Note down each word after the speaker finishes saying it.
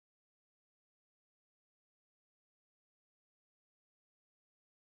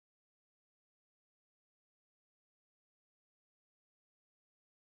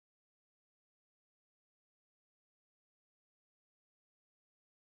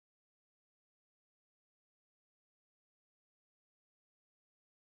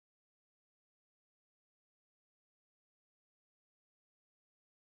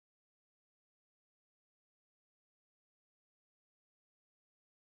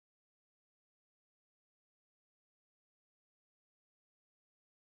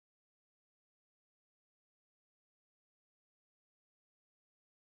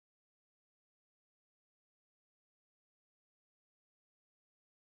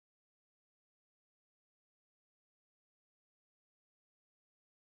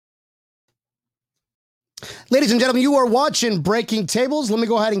Ladies and gentlemen, you are watching Breaking Tables. Let me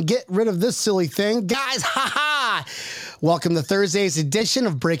go ahead and get rid of this silly thing. Guys, welcome to Thursday's edition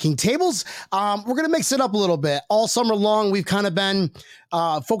of Breaking Tables. We're going to mix it up a little bit. All summer long, we've kind of been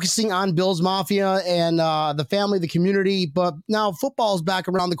focusing on Bills Mafia and the family, the community, but now football is back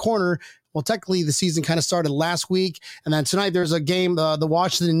around the corner. Well, technically, the season kind of started last week, and then tonight there's a game, the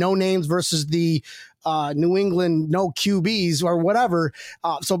Washington No Names versus the New England No QBs or whatever.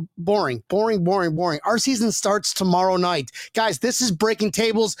 So boring. Our season starts tomorrow night. Guys, this is Breaking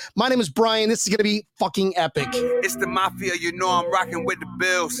Tables. My name is Brian. This is going to be fucking epic. It's the Mafia, you know I'm rocking with the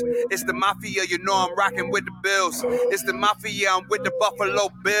Bills. It's the Mafia, you know I'm rocking with the Bills. It's the Mafia, I'm with the Buffalo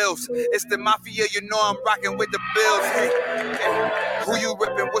Bills. It's the Mafia, you know I'm rocking with the Bills. Hey, who you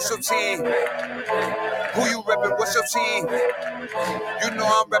ripping? What's your team? Who you ripping? What's your team? You know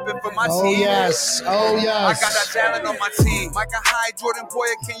I'm repping for my team. Yes. Oh, yes. I got that talent on my team. Micah Hyde, Jordan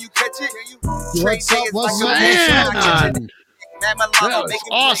Boyer, can you catch it? What's up? That's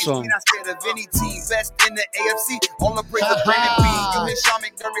awesome. Not scared of any team. Best in the AFC. On the praise of Brandon Bean. You hear Sean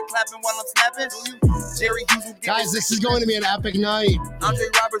McDermott clapping while I'm snapping? Jerry Hughes will get Guys, this is going to be an epic night. Andre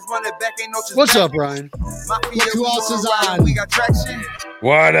Roberts running back. Ain't no just What's up, Ryan? Look who else is on. We got traction.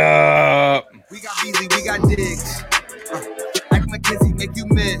 What up? We got Beasley. We got Diggs. McKenzie make you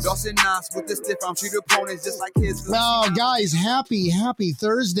miss. Dawson Knox with the stiff arm treat opponents just like his. No, guys, happy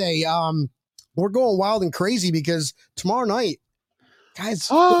Thursday. We're going wild and crazy because tomorrow night, guys,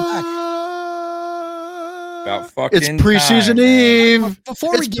 about fucking it's preseason eve.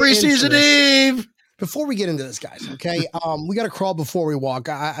 Before we get into this, guys, okay, we got to crawl before we walk.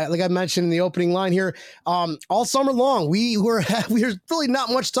 Like I mentioned in the opening line here, all summer long, we were really not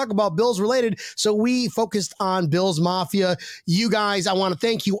much to talk about Bills related, so we focused on Bills Mafia. You guys, I want to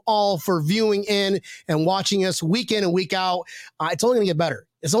thank you all for viewing in and watching us week in and week out. It's only going to get better.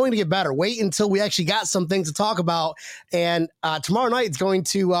 It's only going to get better. Wait until we actually got some things to talk about. And tomorrow night, it's going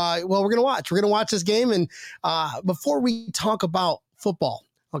to, we're going to watch. We're going to watch this game. And before we talk about football,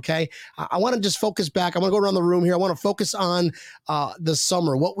 okay, I want to just focus back. I want to go around the room here. I want to focus on the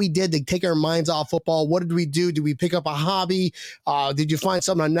summer, what we did to take our minds off football. What did we do? Did we pick up a hobby? Did you find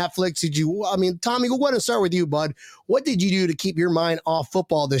something on Netflix? Tommy, go ahead and start with you, bud. What did you do to keep your mind off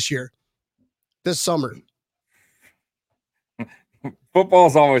football this summer?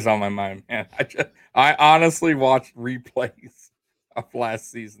 Football's always on my mind, man. I honestly watched replays of last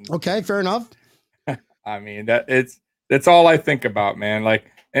season. Okay, fair enough. I mean, that's all I think about, man. Like,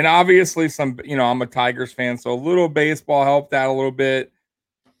 and obviously I'm a Tigers fan, so a little baseball helped out a little bit.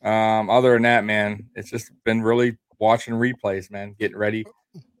 Other than that, man, it's just been really watching replays, man. Getting ready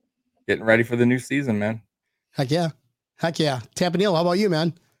for the new season, man. Heck yeah. Tampa Neal, how about you,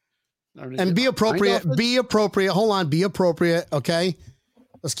 man? And be appropriate. Hold on. Be appropriate. Okay.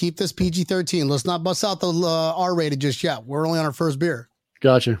 Let's keep this PG-13. Let's not bust out the R-rated just yet. We're only on our first beer.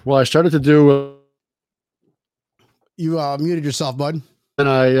 Gotcha. Well, I started to do. You muted yourself, bud. And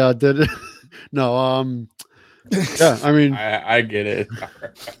I did it. No. Yeah. I mean, I get it.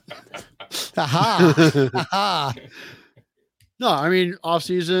 Aha. No, I mean, off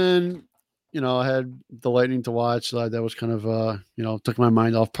season. I had the Lightning to watch. So that was kind of, took my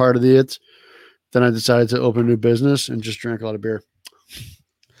mind off part of it. Then I decided to open a new business and just drank a lot of beer.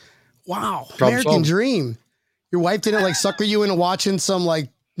 Wow. Problem American solved. Dream. Your wife didn't sucker you into watching some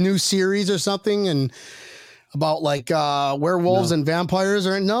new series or something and about werewolves and vampires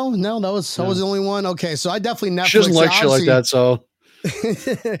or no, that was the only one. Okay. So I definitely Netflix. She doesn't like shit like that. So.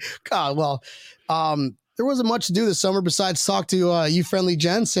 God, well, there wasn't much to do this summer besides talk to you friendly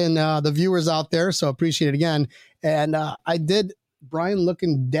gents and the viewers out there. So appreciate it again. And I did Brian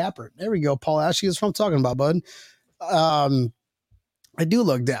looking dapper. There we go. Paul Ashley is what I'm talking about, bud. I do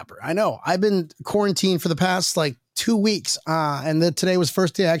look dapper. I know. I've been quarantined for the past 2 weeks. And then today was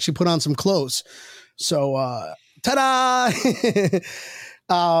first day I actually put on some clothes. So ta-da!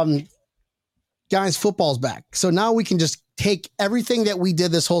 Guys, football's back. So now we can just take everything that we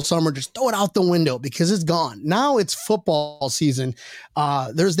did this whole summer, just throw it out the window because it's gone. Now it's football season.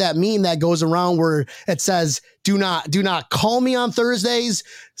 There's that meme that goes around where it says, do not call me on Thursdays,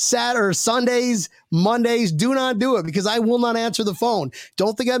 Saturdays, Sundays, Mondays. Do not do it because I will not answer the phone.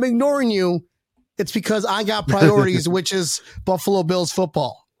 Don't think I'm ignoring you. It's because I got priorities, which is Buffalo Bills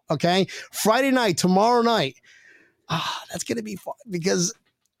football. Okay. Friday night, tomorrow night. That's going to be fun because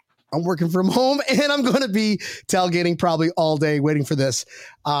I'm working from home and I'm going to be tailgating probably all day waiting for this.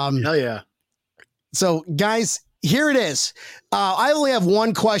 Hell yeah. So guys, here it is. I only have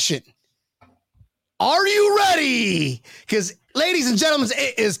one question. Are you ready? Because, ladies and gentlemen,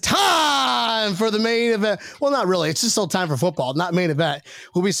 it is time for the main event. Well, not really. It's just still time for football, not main event.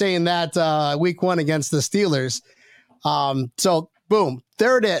 We'll be saying that week 1 against the Steelers. So, boom,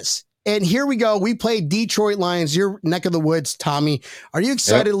 there it is. And here we go. We play Detroit Lions, your neck of the woods, Tommy. Are you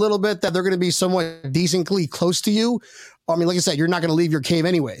excited a little bit that they're going to be somewhat decently close to you? I mean, like I said, you're not going to leave your cave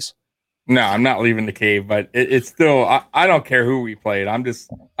anyways. No, I'm not leaving the cave, but it's still, I don't care who we played. I'm just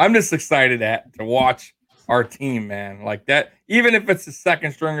excited to watch our team, man. Like that, even if it's the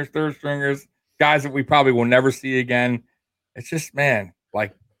second stringers, third stringers, guys that we probably will never see again. It's just, man,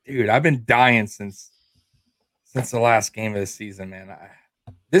 like, dude, I've been dying since the last game of the season, man.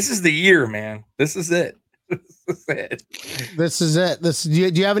 This is the year, man. This is it. This is it.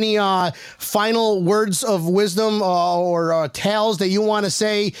 Do you have any final words of wisdom or tales that you want to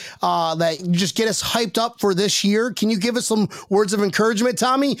say that just get us hyped up for this year? Can you give us some words of encouragement,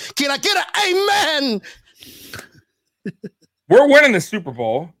 Tommy? Can I get an amen? We're winning the Super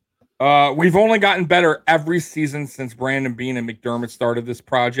Bowl. We've only gotten better every season since Brandon Beane and McDermott started this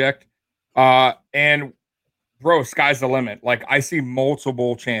project. And bro, sky's the limit. Like, I see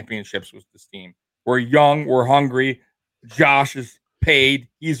multiple championships with this team. We're young. We're hungry. Josh is paid.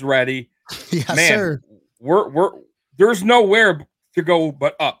 He's ready. Yes, man, sir. There's nowhere to go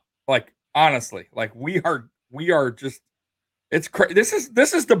but up. Like, honestly, like we are just, it's crazy. This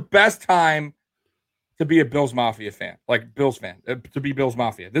is the best time to be a Bills Mafia fan, like Bills fan, to be Bills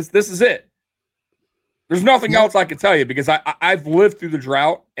Mafia. This is it. There's nothing else I can tell you because I've lived through the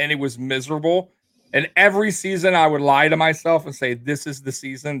drought and it was miserable. And every season I would lie to myself and say, this is the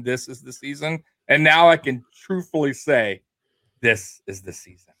season. This is the season. And now I can truthfully say, this is the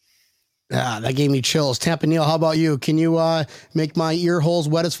season. That gave me chills. Tampa Neil, how about you? Can you make my ear holes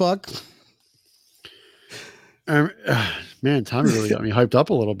wet as fuck? Man, Tommy really got me hyped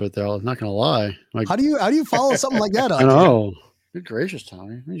up a little bit there. I'm not going to lie. Like, how do you follow something like that up? I know. Good gracious,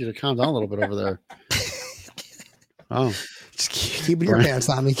 Tommy. I need you to calm down a little bit over there. Oh. Just keep it in your pants,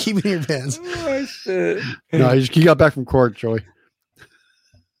 Tommy. Keep it in your pants. Oh, shit. No, he got back from court, Joey.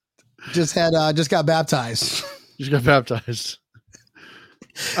 Just got baptized. Just got baptized.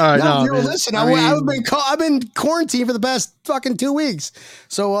 All right, listen, I've been quarantined for the past fucking 2 weeks.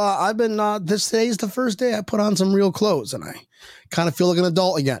 So I've been today's the first day I put on some real clothes and I kind of feel like an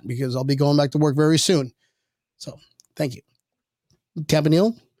adult again because I'll be going back to work very soon. So thank you. Tampa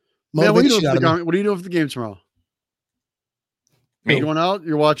Neil? Man, what are you doing for the game tomorrow? Me. You going out?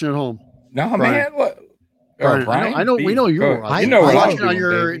 You're watching at home? No, Brian. man. What? Brian, Brian, we know you were. You know I'm what watching on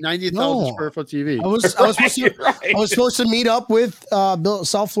your 90,000 square foot TV. I was supposed to meet up with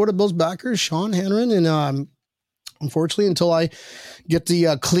South Florida Bills backers, Sean Hanron, and unfortunately, until I get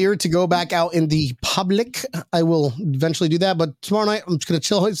the clear to go back out in the public, I will eventually do that. But tomorrow night, I'm just going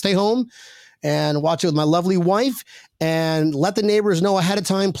to stay home and watch it with my lovely wife and let the neighbors know ahead of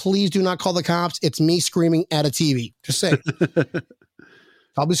time. Please do not call the cops. It's me screaming at a TV. Just saying.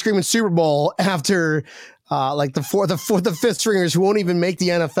 I'll be screaming Super Bowl after like the fourth, the fifth stringers who won't even make the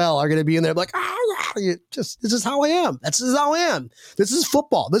NFL are going to be in there like, this is how I am. This is how I am. This is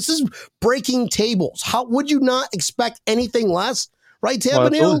football. This is breaking tables. How would you not expect anything less? Right, Tampa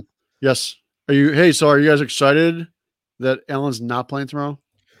Neil? Yes. So are you guys excited that Allen's not playing tomorrow?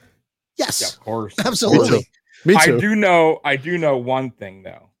 Yes. Yeah, of course. Absolutely. Me too. I do know one thing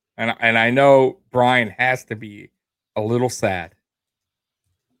though. And I know Brian has to be a little sad.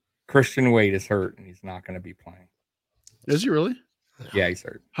 Christian Wade is hurt and he's not going to be playing. Is he really? Yeah, he's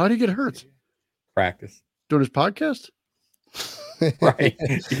hurt. How did he get hurt? Practice. Doing his podcast? Right.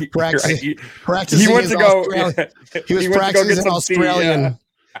 Practicing. He went to go. He was practicing as an Australian.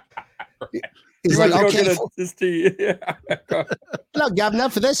 Right. He's like, okay. Look, I've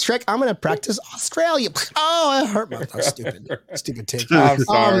enough for this trick. I'm going to practice Australia. Oh, I hurt my stupid take. I'm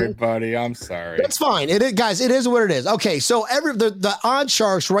sorry, buddy. I'm sorry. That's fine. It is, guys. It is what it is. Okay, so the odd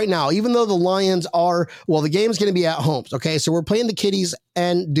sharks right now, even though the Lions are, well, the game's going to be at home. Okay, so we're playing the Kitties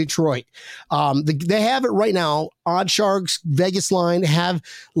and Detroit. They have it right now. Odd sharks, Vegas line have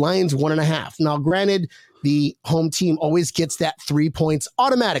Lions 1.5. Now, granted, the home team always gets that 3 points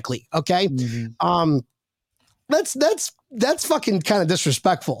automatically. Okay. Mm-hmm. That's fucking kind of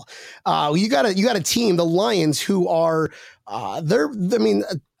disrespectful. You got a team, the Lions, who are,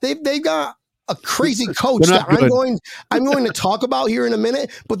 they've got a crazy coach that I'm going to talk about here in a minute,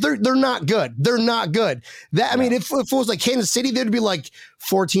 but they're not good. They're not good. If it was like Kansas City, they'd be like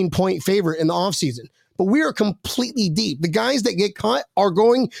 14-point favorite in the offseason. But we are completely deep. The guys that get cut are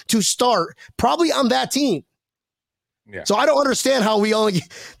going to start probably on that team. Yeah. So I don't understand how they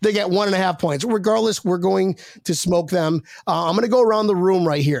get 1.5 points. Regardless, we're going to smoke them. I'm going to go around the room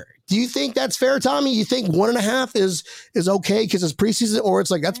right here. Do you think that's fair, Tommy? You think 1.5 is okay because it's preseason, or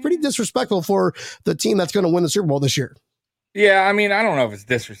it's like that's pretty disrespectful for the team that's going to win the Super Bowl this year? Yeah, I mean, I don't know if it's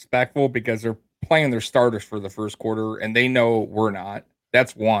disrespectful because they're playing their starters for the first quarter and they know we're not.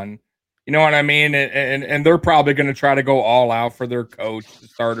 That's one. You know what I mean? And they're probably going to try to go all out for their coach, the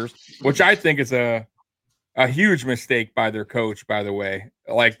starters, which I think is a huge mistake by their coach, by the way.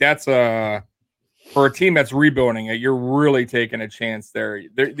 Like, that's for a team that's rebuilding it, you're really taking a chance there.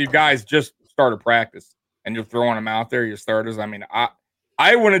 The guys just started practice and you're throwing them out there, your starters. I mean,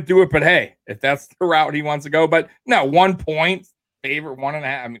 I wouldn't do it, but hey, if that's the route he wants to go, but no, 1 point, favorite 1.5.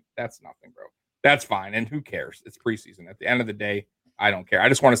 I mean, that's nothing, bro. That's fine. And who cares? It's preseason. At the end of the day, I don't care. I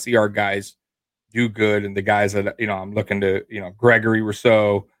just want to see our guys do good, and the guys that I'm looking to, Gregory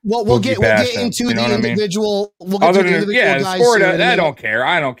Rousseau. Well, we'll get into the individual. We'll get to the individual guys. I don't care.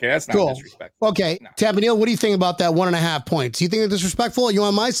 That's not disrespectful. Okay, no. Tapanil, what do you think about that 1.5 points? Do you think it's disrespectful? Are you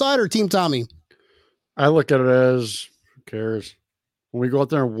on my side or Team Tommy? I look at it as who cares when we go out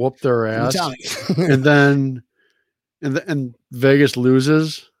there and whoop their ass, and then and Vegas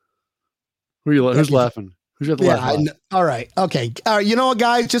loses. Who's laughing? Who's got the laugh? All right. Okay. All right. You know what,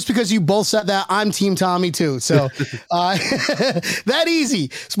 guys? Just because you both said that, I'm Team Tommy too. So that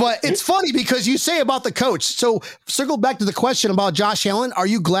easy. But it's funny because you say about the coach. So circle back to the question about Josh Allen. Are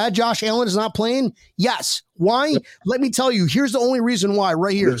you glad Josh Allen is not playing? Yes. Why? Let me tell you. Here's the only reason why.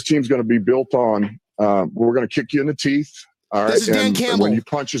 Right here. This team's going to be built on. We're going to kick you in the teeth. All right. This is Dan Campbell. When you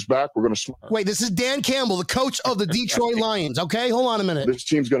punch us back, we're going to. Wait. This is Dan Campbell, the coach of the Detroit Lions. Okay. Hold on a minute. This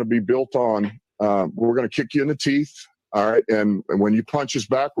team's going to be built on. We're going to kick you in the teeth. All right. And when you punch us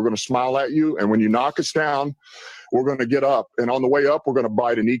back, we're going to smile at you. And when you knock us down, we're going to get up. And on the way up, we're going to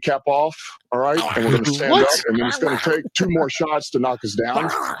bite a kneecap off. All right. And we're going to stand up. And then it's going to take 2 more shots to knock us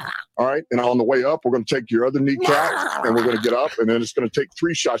down. All right. And on the way up, we're going to take your other kneecap and we're going to get up. And then it's going to take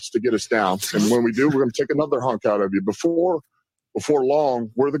 3 shots to get us down. And when we do, we're going to take another hunk out of you. Before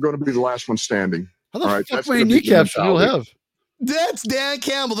long, we're going to be the last one standing. How the fuck many kneecaps you'll have? That's Dan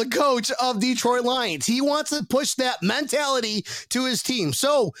Campbell, the coach of Detroit Lions. He wants to push that mentality to his team.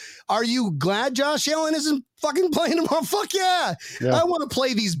 So are you glad Josh Allen isn't fucking playing tomorrow? Fuck yeah. I want to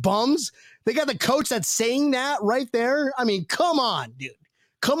play these bums. They got the coach that's saying that right there. I mean, come on, dude.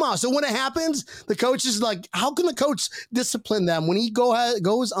 Come on. So when it happens, the coach is like, how can the coach discipline them when he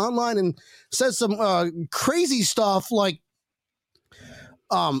goes online and says some crazy stuff like,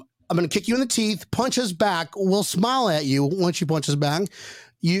 I'm going to kick you in the teeth, punch us back. We'll smile at you once you punch us back.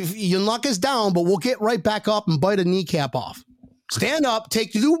 You'll knock us down, but we'll get right back up and bite a kneecap off. Stand up,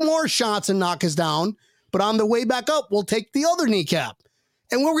 take 2 more shots and knock us down. But on the way back up, we'll take the other kneecap.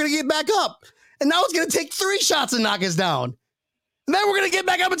 And we're going to get back up. And now it's going to take 3 shots and knock us down. And then we're going to get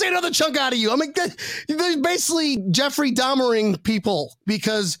back up and take another chunk out of you. I mean, they're basically Jeffrey Dahmering people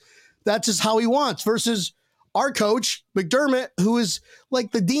because that's just how he wants versus our coach, McDermott, who is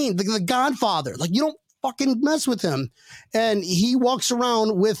like the dean, the godfather. Like, you don't fucking mess with him. And he walks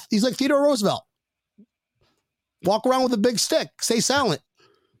around he's like Theodore Roosevelt. Walk around with a big stick. Stay silent.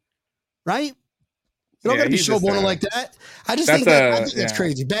 Right? You don't got to be showboating like that. I just think that's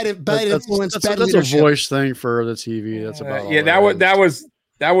crazy. Bad influence. Bad leadership. That's a voice thing for the TV. That's about all. Yeah, that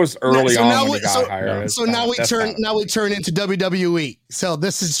was early on when he got hired. So now we turn into WWE. So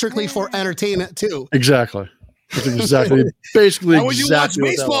this is strictly for entertainment too. Exactly. That's exactly, basically. Now when you watch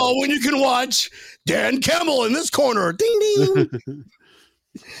baseball, when you can watch Dan Campbell in this corner, ding ding.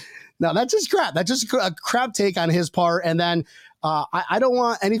 No, that's just crap. That's just a crap take on his part. And then I don't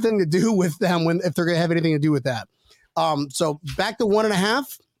want anything to do with them if they're going to have anything to do with that. So back to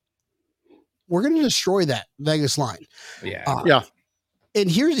 1.5. We're going to destroy that Vegas line. Yeah. And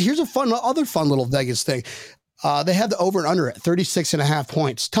here's a other fun little Vegas thing. They have the over and under at 36.5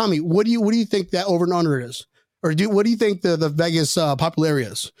 points. Tommy, what do you think that over and under is? Or what do you think the Vegas popularity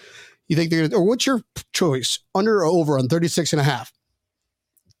is? You think they're or what's your choice? Under or over on 36.5?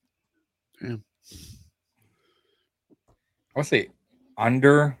 Yeah. I'll say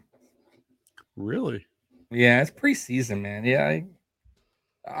under. Really? Yeah, it's preseason, man. Yeah,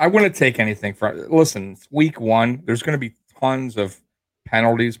 I wouldn't take anything from. Listen, it's week 1. There's going to be tons of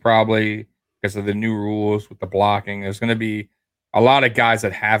penalties probably because of the new rules with the blocking. There's going to be a lot of guys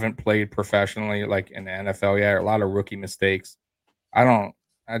that haven't played professionally, like in the NFL yet. A lot of rookie mistakes. It's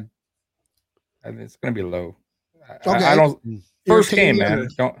going to be low. Okay. I don't. First game, man.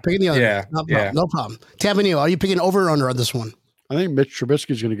 Picking the other. Yeah. No problem. Tavanio, are you picking over or under on this one? I think Mitch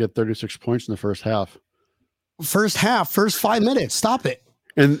Trubisky is going to get 36 points in the first half. First 5 minutes. Stop it.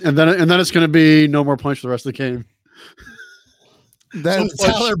 And then it's going to be no more points for the rest of the game. Then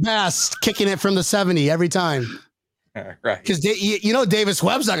Tyler Bass kicking it from the 70 every time. Right. Because Davis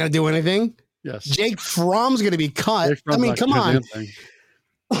Webb's not going to do anything. Yes. Jake Fromm's going to be cut. Jake I Fromm's mean, not come gonna do on. anything.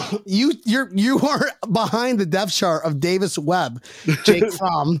 You are behind the depth chart of Davis Webb, Jake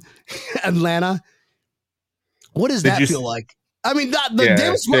Fromm, Atlanta. What does that feel like? I mean,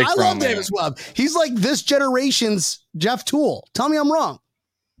 Davis Webb. I love Davis Webb. He's like this generation's Jeff Toole. Tell me I'm wrong.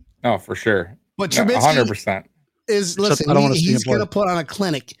 Oh, for sure. But Trubisky 100%. is listen. He's going to put on a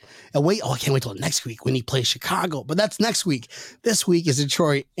clinic and wait. Oh, I can't wait till next week when he plays Chicago. But that's next week. This week is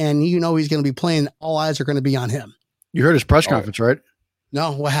Detroit, and he's going to be playing. All eyes are going to be on him. You heard his press conference, right?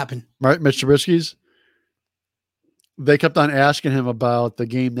 No, what happened? Right, Mitch Trubisky's. They kept on asking him about the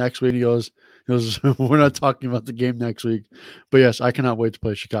game next week. He goes, we're not talking about the game next week. But yes, I cannot wait to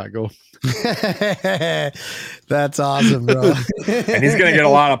play Chicago. That's awesome, bro. And he's going to get a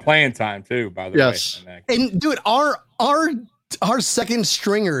lot of playing time too, by the way. And dude, our second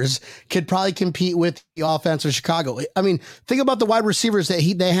stringers could probably compete with the offense of Chicago. I mean, think about the wide receivers that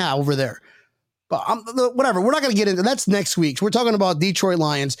they have over there. But whatever, we're not going to get into that's next week. We're talking about Detroit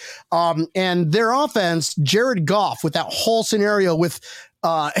Lions and their offense. Jared Goff with that whole scenario with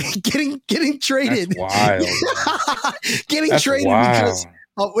getting traded. That's wild. That's traded wild. Because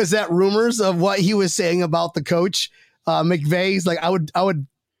was that rumors of what he was saying about the coach McVay? He's like, I would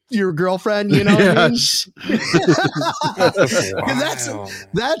your girlfriend, you know? Yes. I mean?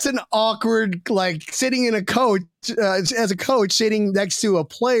 That's an awkward, like sitting in a coach as a coach sitting next to a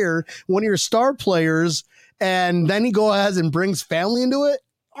player, one of your star players, and then he goes ahead and brings family into it.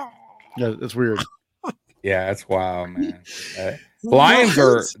 Yeah, that's weird. Yeah, that's wild, man.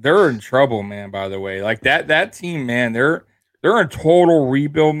 Lions they're in trouble, man. By the way, like that team, man, they're in total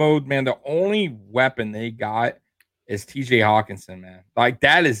rebuild mode, man. The only weapon they got is TJ Hawkinson, man. Like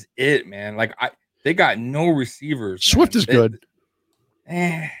that is it, man. Like they got no receivers. Swift is good. All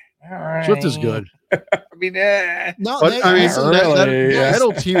right. Swift is good. I mean, no, but that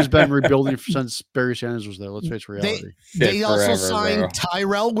whole team has been rebuilding since Barry Sanders was there. Let's face reality. They also signed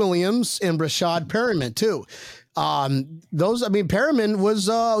Tyrell Williams and Rashad Perriman too. Perriman was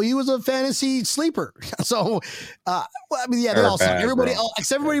he was a fantasy sleeper. So they all signed everybody else,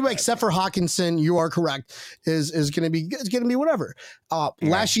 except for Hawkinson. You are correct. Is going to be whatever.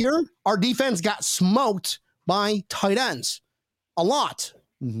 Last year, our defense got smoked by tight ends a lot.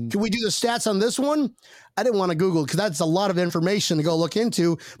 Mm-hmm. Can we do the stats on this one? I didn't want to Google because that's a lot of information to go look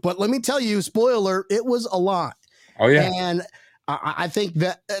into. But let me tell you, spoiler, it was a lot. Oh yeah, and I think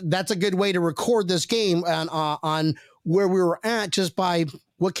that's a good way to record this game on where we were at, just by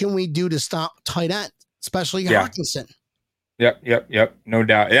what can we do to stop tight end, especially Hawkinson. Yep. No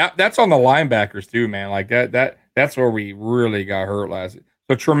doubt. Yeah, that's on the linebackers too, man. Like that's where we really got hurt last.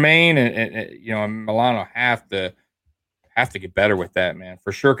 So Tremaine and Milano have to get better with that, man,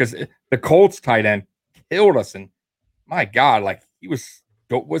 for sure. Because the Colts tight end killed us, and my God, like he was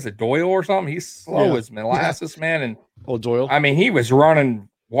it Doyle or something? He's slow as molasses, man. And Doyle. I mean, he was running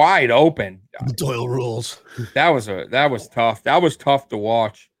wide open. Doyle rules. That was tough. That was tough to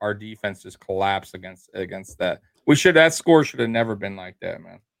watch. Our defense just collapse against that. That score should have never been like that,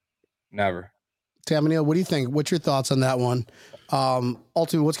 man. Never. Tamanil, what do you think? What's your thoughts on that one?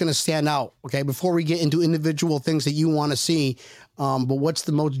 Ultimately, what's going to stand out? Okay, before we get into individual things that you want to see, but what's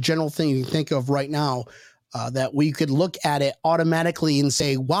the most general thing you can think of right now that we could look at it automatically and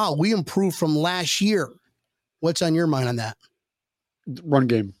say, wow, we improved from last year? What's on your mind on that? Run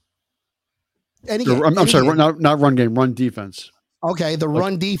game. I'm sorry, not run game, run defense. Okay,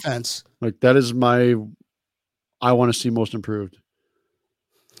 run defense. Like that is I want to see most improved.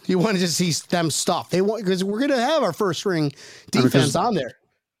 You want to just see them stuff. They want, because we're going to have our first string defense on there.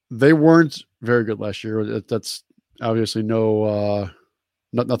 They weren't very good last year. That's obviously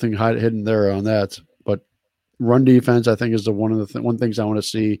nothing hidden there on that. But run defense, I think, is one of the things I want to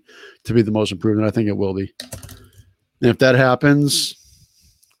see to be the most improved, and I think it will be. And if that happens,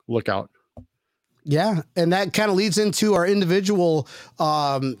 look out. Yeah, and that kind of leads into our individual.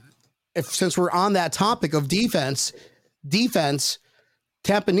 Since we're on that topic of defense.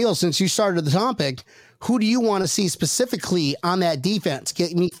 Tampa Neal, since you started the topic, who do you want to see specifically on that defense?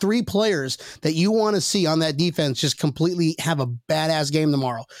 Get me 3 players that you want to see on that defense just completely have a badass game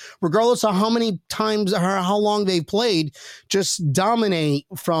tomorrow, regardless of how many times or how long they've played. Just dominate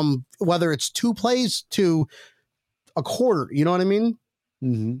from whether it's 2 plays to a quarter. You know what I mean?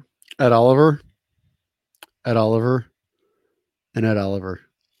 Mm-hmm. Ed Oliver, and Ed Oliver.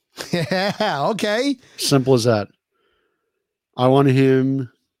 Yeah. Okay. Simple as that. I want him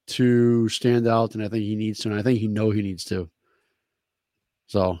to stand out, and I think he needs to, and I think he needs to.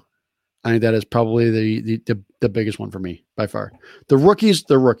 So I think that is probably the biggest one for me by far. The rookies,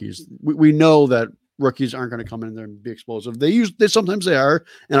 they're rookies. We know that rookies aren't going to come in there and be explosive. They sometimes they are,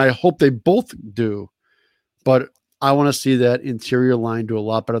 and I hope they both do. But I want to see that interior line do a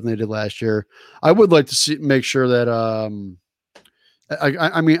lot better than they did last year. I would like to make sure that I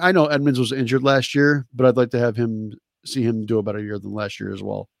mean, I know Edmonds was injured last year, but I'd like to see him do a better year than last year as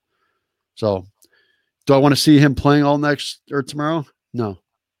well. So, do I want to see him playing all next or tomorrow? No,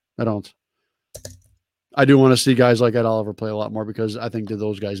 I don't. I do want to see guys like Ed Oliver play a lot more because I think that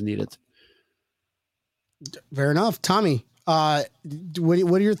those guys need it. Fair enough. Tommy, what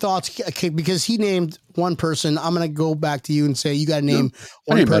are your thoughts? Okay, because he named one person. I'm going to go back to you and say you got to name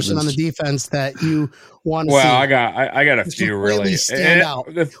one person on the defense that you want to see. Well, I got a few really stand out.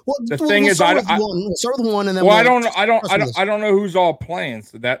 The thing is, we'll start with one, and then I don't know who's all playing.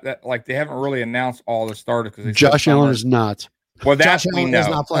 So that like they haven't really announced all the starters because Josh Allen is not. Well, that Josh Allen is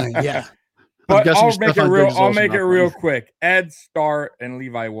not playing. Yeah. But I'll make it real quick. Ed Starr and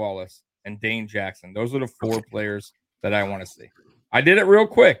Levi Wallace and Dane Jackson. Those are the 4 players that I want to see. I did it real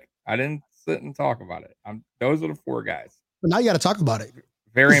quick. I didn't sit and talk about it. Those are the 4 guys. But now you got to talk about it.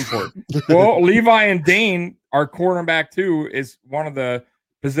 Very important. Well, Levi and Dane, our cornerback too, is one of the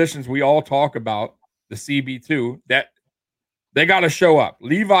positions we all talk about, the CB2, that they got to show up.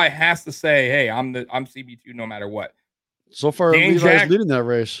 Levi has to say, hey, I'm CB2 no matter what. So far, Levi's leading that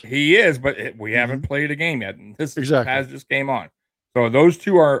race. He is, but we haven't played a game yet. And this has just came on. So those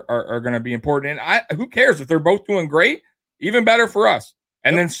 2 are going to be important. And who cares if they're both doing great? Even better for us.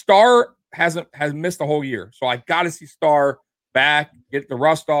 And then Starr has missed a whole year. So I got to see Starr back, get the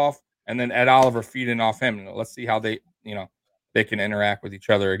rust off, and then Ed Oliver feeding off him. And let's see how they can interact with each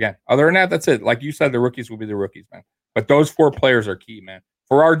other again. Other than that, that's it. Like you said, the rookies will be the rookies, man. But those 4 players are key, man,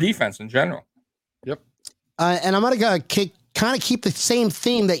 for our defense in general. Yep. And I'm going to kind of keep the same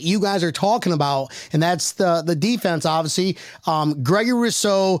theme that you guys are talking about, and that's the defense, obviously. Gregory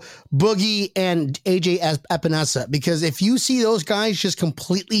Rousseau, Boogie, and AJ Epinesa. Because if you see those guys just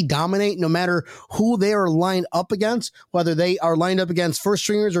completely dominate, no matter who they are lined up against, whether they are lined up against first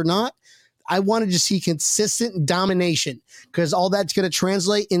stringers or not, I wanted to see consistent domination, because all that's going to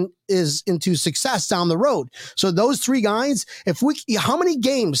translate into success down the road. So those 3 guys, how many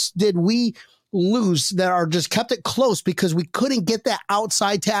games did we lose that are just kept it close because we couldn't get that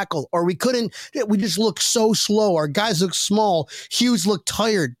outside tackle, or we just look so slow. Our guys look small. Hughes looked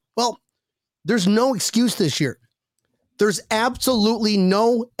tired. Well, there's no excuse this year. There's absolutely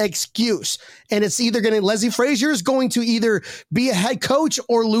no excuse. And it's either Leslie Frazier is going to either be a head coach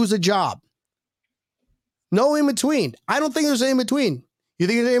or lose a job. No in between. I don't think there's an in between. You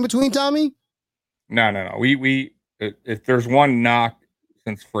think there's an in between, Tommy? No. We if there's one knock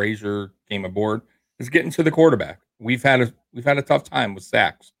since Frazier came aboard, is getting to the quarterback. We've had a tough time with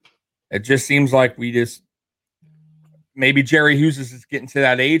sacks. It just seems like maybe Jerry Hughes is getting to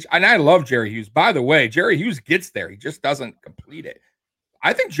that age. And I love Jerry Hughes. By the way, Jerry Hughes gets there. He just doesn't complete it.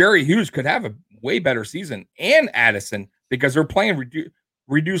 I think Jerry Hughes could have a way better season, and Addison, because they're playing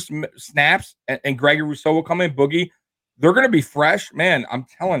reduced snaps, and Gregory Rousseau will come in, Boogie. They're going to be fresh. Man, I'm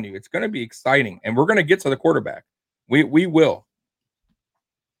telling you, it's going to be exciting. And we're going to get to the quarterback. We will.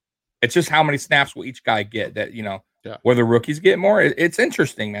 It's just how many snaps will each guy get that, whether rookies get more. It's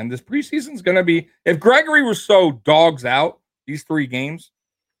interesting, man. This preseason is going to be, if Gregory Rousseau dogs out these 3 games,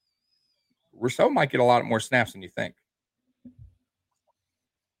 Rousseau might get a lot more snaps than you think.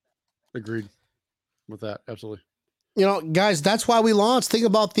 Agreed with that. Absolutely. Guys, that's why we launched. Think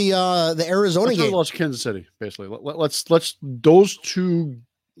about the Arizona game. We lost Kansas City, basically. Let's those 2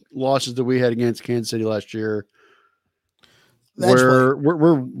 losses that we had against Kansas City last year, where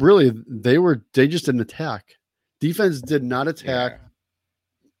we're really they just didn't attack. Defense did not attack. Yeah.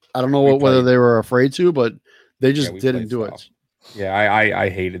 I don't know whether they were afraid to, but they just didn't do it. Yeah, I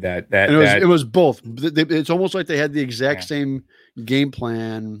hated that. It was both. It's almost like they had the exact same game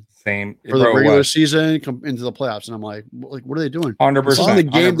plan. Same for the regular season into the playoffs, and I'm like, what are they doing? 100%. The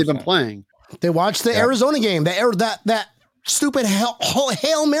game 100%. They've been playing. They watched the Arizona game. That stupid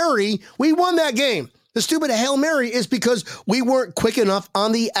Hail Mary. We won that game. The stupid Hail Mary is because we weren't quick enough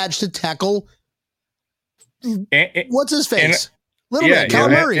on the edge to tackle. What's his face? Cal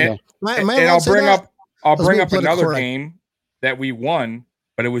Murray. And I'll bring up another game that we won,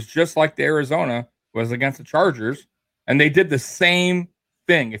 but it was just like the Arizona was against the Chargers, and they did the same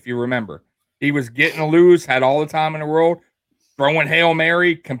thing. If you remember, he was getting loose, had all the time in the world, throwing Hail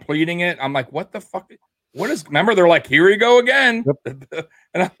Mary, completing it. I'm like, what the fuck? Remember, they're like, here we go again. Yep.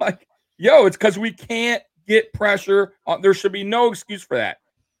 And I'm like, yo, it's because we can't get pressure on. There should be no excuse for that.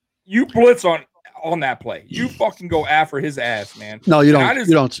 You blitz on that play. You fucking go after his ass, man. No, you don't.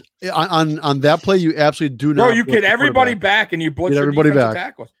 You don't. On that play, you absolutely do not. Bro, you get everybody back and you blitz everybody back.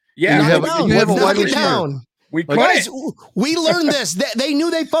 Tackles. Yeah, You have a knock wide it receiver. down. we Like, couldn't. Guys, we learned this. They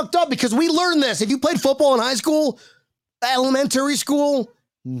knew they fucked up because we learned this. If you played football in high school, elementary school,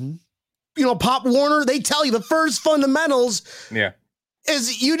 Pop Warner, they tell you the first fundamentals Yeah.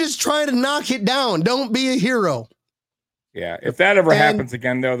 is you just try to knock it down. Don't be a hero. Yeah. If that ever And- happens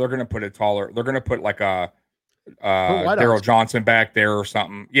again, though, they're going to put it taller. They're going to put like a wideouts. Daryl Johnson back there or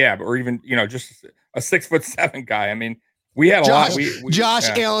something. Yeah. Or even, just a 6'7" guy. I mean, we had a lot. Josh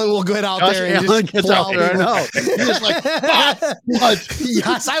Allen will get out Josh there and Allen just gets out there. I know. He's just like, what?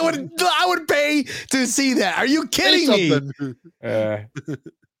 Yes, I would pay to see that. Are you kidding me?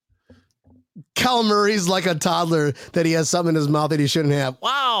 Cal Murray's like a toddler that he has something in his mouth that he shouldn't have.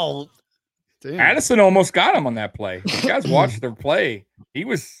 Wow. Damn. Addison almost got him on that play. You guys watched their play. He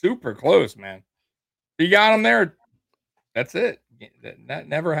was super close, man. He got him there. That's it. That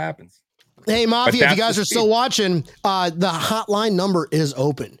never happens. Hey, Mafia, if you guys are still watching, the hotline number is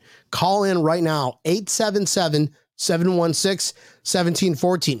open. Call in right now,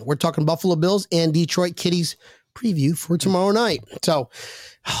 877-716-1714. We're talking Buffalo Bills and Detroit Kitties preview for tomorrow night. So,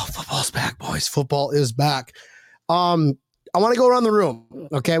 football's back, boys. Football is back. I want to go around the room.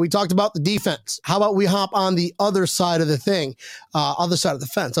 Okay, we talked about the defense. How about we hop on the other side of the thing, other side of the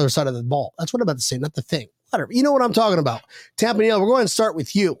fence, other side of the ball. That's what I'm about to say, not the thing. Whatever. You know what I'm talking about. Tampa Neal, we're going to start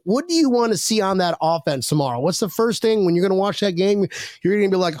with you. What do you want to see on that offense tomorrow? What's the first thing when you're going to watch that game? You're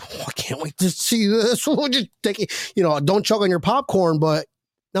going to be like, oh, I can't wait to see this. We'll just take it. Don't choke on your popcorn, but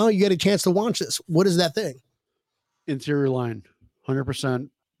now you get a chance to watch this. What is that thing? Interior line, 100%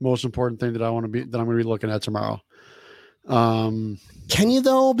 most important thing that I'm going to be looking at tomorrow. Can you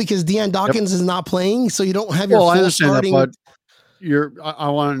though? Because Deion Dawkins is not playing, so you don't have your full I understand starting. that,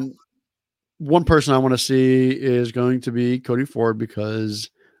 but one person I want to see is going to be Cody Ford because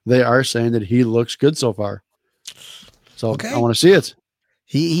they are saying that he looks good so far. So I want to see it.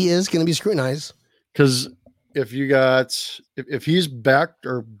 He is going to be scrutinized because if he's back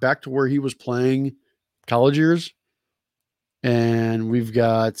to where he was playing college years, and we've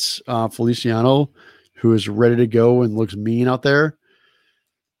got Feliciano who is ready to go and looks mean out there,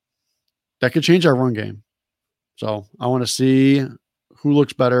 that could change our run game. So I want to see who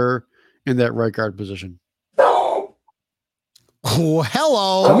looks better in that right guard position. Oh,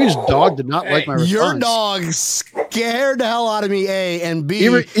 hello. Tommy's dog did not like my response. Your dog scared the hell out of me, A, and B.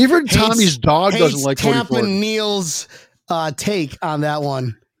 Even Tommy's dog doesn't like Cody Tampa Ford. Neal's take on that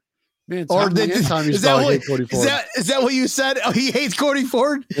one. Man, Tommy's dog hates Cody Ford. Is that what you said? Oh, he hates Cody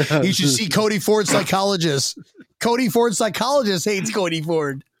Ford? You should see Cody Ford psychologist. Cody Ford psychologist hates Cody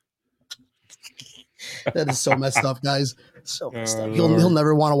Ford. That is so messed up, guys. So messed up. He'll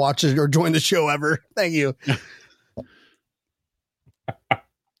never want to watch it or join the show ever. Thank you.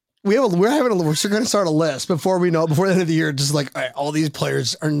 We're going to start a list before the end of the year. Just like all these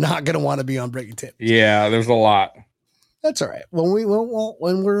players are not going to want to be on Breaking Tip. Yeah, there's a lot. That's all right. When we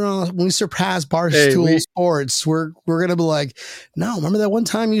surpass Barstool Sports, we're gonna be like, no. Remember that one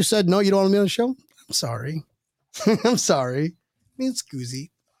time you said no, you don't want to be on the show? I'm sorry. I'm sorry. It's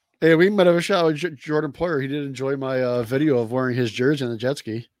Goozy. Hey, we might have a shot with Jordan Poyer. He did enjoy my video of wearing his jersey on the jet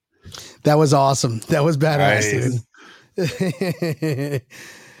ski. That was awesome. That was badass, dude.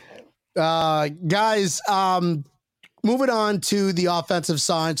 Guys, moving on to the offensive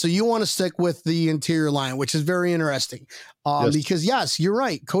side. So you want to stick with the interior line, which is very interesting. Because yes, you're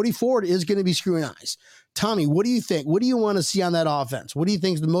right. Cody Ford is going to be scrutinized. Tommy, what do you think? What do you want to see on that offense? What do you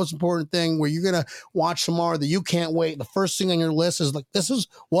think is the most important thing where you're going to watch tomorrow that you can't wait? The first thing on your list is like, this is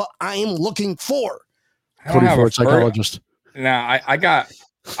what I am looking for. Cody Ford, psychologist. Now I'm going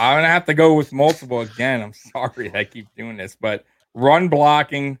to have to go with multiple again. I'm sorry I keep doing this, but run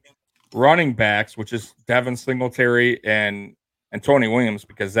blocking, running backs, which is Devin Singletary and Tony Williams,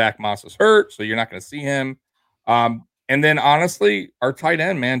 because Zach Moss is hurt, so you're not going to see him. And then honestly, our tight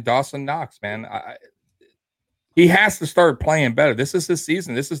end, man, Dawson Knox, man, he has to start playing better. This is his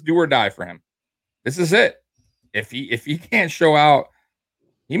season. This is do or die for him. This is it. If he can't show out,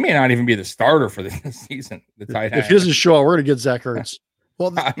 he may not even be the starter for this season. The tight end. If he doesn't show out, we're going to get Zach Ertz.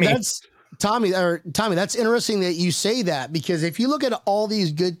 Well, that's Tommy. That's interesting that you say that, because if you look at all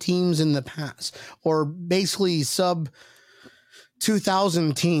these good teams in the past, or basically sub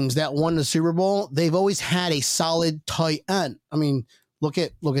 2000 teams that won the Super Bowl, they've always had a solid tight end. I mean, look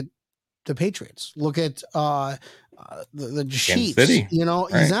at the Patriots. Look at the Chiefs. City. Right.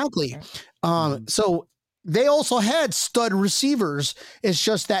 Exactly. So they also had stud receivers. It's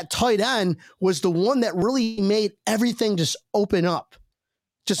just that tight end was the one that really made everything just open up.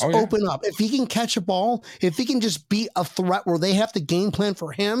 Open up. If he can catch a ball, if he can just be a threat where they have to game plan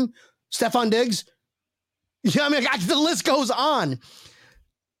for him, Stephon Diggs. Yeah, I mean, the list goes on.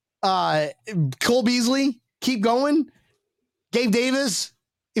 Cole Beasley, keep going. Gabe Davis,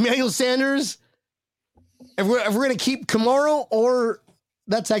 Emmanuel Sanders. If we're going to keep Kamara, or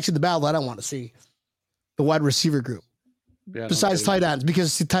that's actually the battle that I want to see, the wide receiver group. Yeah, Besides tight ends,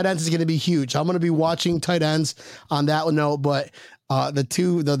 because tight ends is going to be huge. I'm going to be watching tight ends on that note, but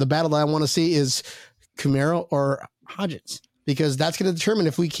the battle that I want to see is Kamara or Hodgins, because that's going to determine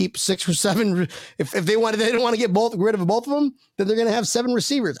if we keep 6 or 7. If they don't want to get rid of both of them, then they're going to have 7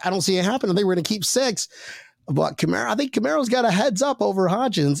 receivers. I don't see it happen. I think we're going to keep 6. But I think Camaro's got a heads up over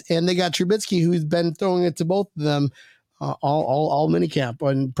Hodgins, and they got Trubisky, who's been throwing it to both of them all minicamp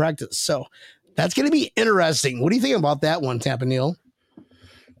and practice. So that's going to be interesting. What do you think about that one, Tampa Neal?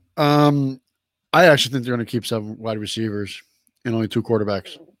 I actually think they're going to keep 7 wide receivers and only 2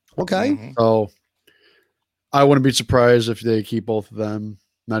 quarterbacks. Okay. Mm-hmm. So I wouldn't be surprised if they keep both of them,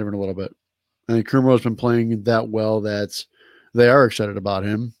 not even a little bit. I think Kumro's been playing that well that they are excited about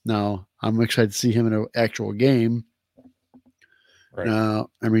him. Now, I'm excited to see him in an actual game. Right.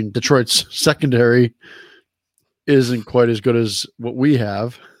 I mean, Detroit's secondary isn't quite as good as what we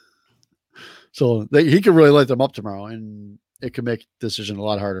have. So he could really light them up tomorrow, and it could make the decision a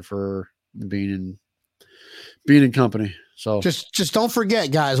lot harder for being in company. So just don't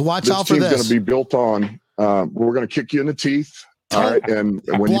forget, guys, watch This out for team's this. going to be built on. We're going to kick you in the teeth. All right. And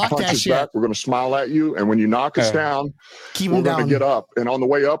when you Block punch that us shit. back, we're going to smile at you. And when you knock us down, Keep we're him going to down. get up. And on the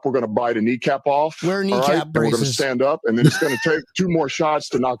way up, we're going to bite a kneecap off. Wear all kneecap right? And we're going to braces. stand up. And then it's going to take 2 more shots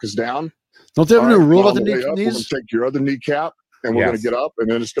to knock us down. don't they have a All new right? rule And about on the way up, we're going knees? to take your other kneecap. And we're going to get up, and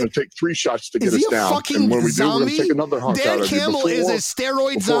then it's going to take 3 shots to get Is he us a down. fucking And when we do, we're going zombie? to take another hunk Dan out of you. Campbell is a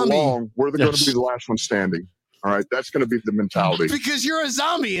steroid Before zombie. long, we're going to be the last one standing. All right, that's going to be the mentality. Because you're a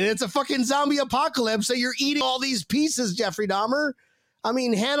zombie, and it's a fucking zombie apocalypse. So you're eating all these pieces, Jeffrey Dahmer. I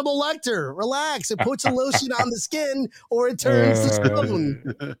mean, Hannibal Lecter, relax. It puts a lotion on the skin, or it turns to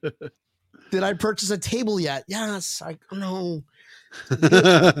stone. Did I purchase a table yet? Yes. No.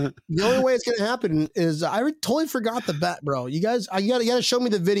 The only way it's going to happen is I totally forgot the bet, bro. You guys, you gotta show me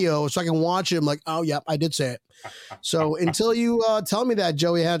the video so I can watch it. I'm like, oh, yep, I did say it. So until you tell me that,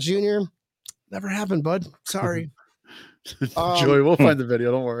 Joey Hatch Jr., never happened, bud. Sorry. Joey, we'll find the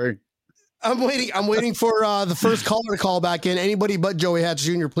video. Don't worry. I'm waiting for the first caller to call back in. Anybody but Joey Hatch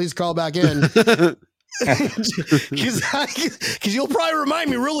Jr., please call back in. Because you'll probably remind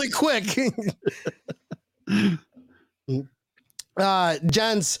me really quick.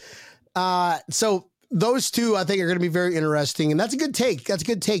 Gents, so those two I think are going to be very interesting, and that's a good take. That's a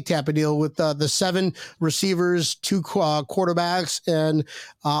good take, Tapadil, with the 7 receivers, 2 quarterbacks, and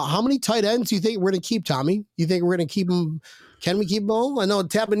how many tight ends do you think we're going to keep, Tommy? You think we're going to keep them? Can we keep them all? I know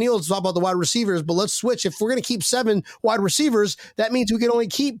Tapadil is talking about the wide receivers, but let's switch. If we're going to keep 7 wide receivers, that means we can only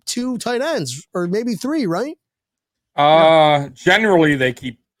keep 2 tight ends, or maybe 3, right? Generally they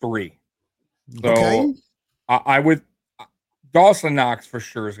keep 3. So Okay. I would. Dawson Knox for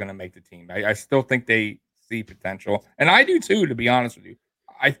sure is going to make the team. I still think they see potential, and I do too. To be honest with you,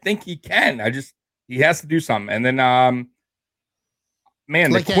 I think he can. He has to do something. And then,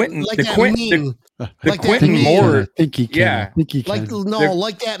 man, Like the that Quentin meme. Moore. I think he can. Yeah. I think he can. Like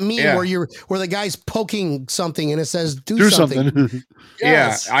that meme where the guy's poking something and it says do something.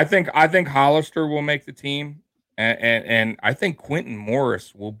 Yes. Yeah, I think Hollister will make the team, and I think Quentin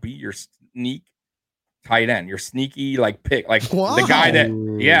Morris will be your sneak tight end, your sneaky pick, the guy that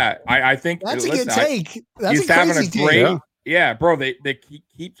I think that's a good take. That's he's a having crazy a great take. Yeah, bro. They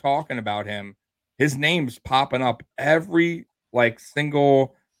keep talking about him. His name's popping up every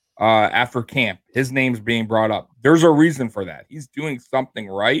single after camp. His name's being brought up. There's a reason for that. He's doing something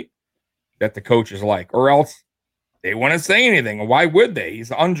right that the coaches like, or else they wouldn't say anything. Why would they? He's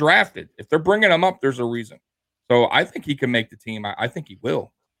undrafted. If they're bringing him up, there's a reason. So I think he can make the team. I think he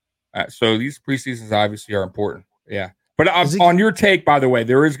will. So these preseasons obviously are important. Yeah. But on your take, by the way,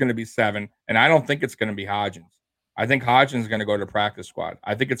 there is going to be 7, and I don't think it's going to be Hodgins. I think Hodgins is going to go to practice squad.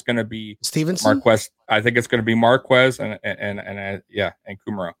 I think it's going to be Stevenson. Marquez. I think it's going to be Marquez and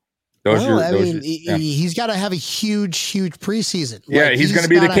Kumaro. He's got to have a huge preseason. Yeah, he's going to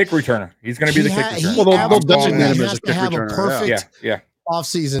be the kick returner. He's going to be the kick returner. Well, they'll designate him as has a to kick have returner. a perfect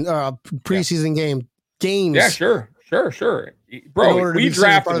offseason, preseason games. Yeah, sure. Bro, we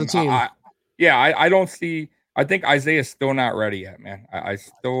drafted him. I don't see. I think Isaiah's still not ready yet, man. I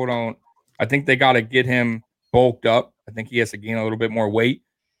still don't. I think they got to get him bulked up. I think he has to gain a little bit more weight.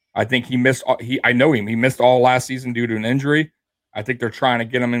 I think he missed. I know him. He missed all last season due to an injury. I think they're trying to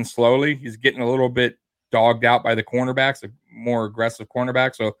get him in slowly. He's getting a little bit dogged out by the cornerbacks, a more aggressive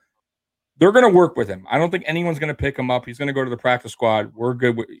cornerback. So they're going to work with him. I don't think anyone's going to pick him up. He's going to go to the practice squad. We're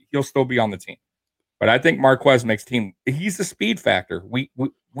good. He'll still be on the team. But I think Marquez makes team. He's the speed factor.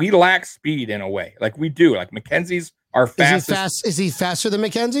 we lack speed in a way. Like we do. Like McKenzie's our fastest. Is he faster than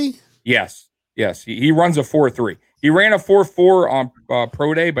McKenzie? Yes. He runs a 4.3. He ran a 4.4 on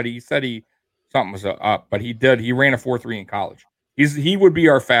pro day, but he said something was up. But he ran a 4.3 in college. He would be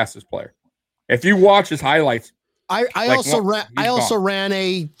our fastest player. If you watch his highlights, I also ran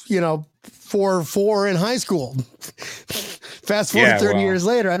a 4.4 in high school. Fast forward 30 years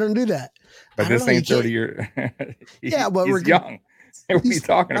later, I don't do that. But this ain't 30 years. But he's young. What are you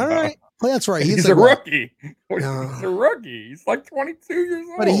talking about? Right. Well, that's right. He's like, a rookie. He's a rookie. He's like 22 years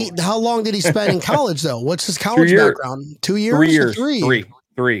old. But how long did he spend in college, though? What's his college background? 2 years? 3 years.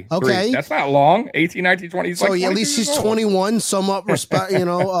 Three. Okay. That's not long. 18, 19, 20. He's so at least he's 21, somewhat matured,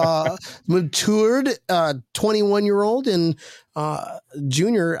 21-year-old and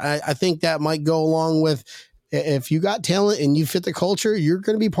junior. I think that might go along with if you got talent and you fit the culture, you're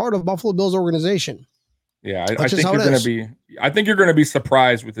going to be part of Buffalo Bills organization. Yeah, I think you're going to be. I think you're going to be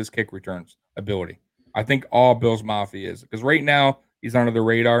surprised with his kick returns ability. I think all Bills Mafia is, because right now he's under the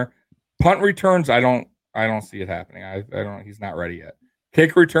radar. Punt returns, I don't see it happening. I don't. He's not ready yet.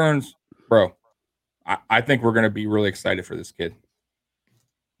 Kick returns, bro. I think we're going to be really excited for this kid.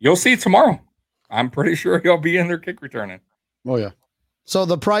 You'll see tomorrow. I'm pretty sure he'll be in there kick returning. Oh yeah. So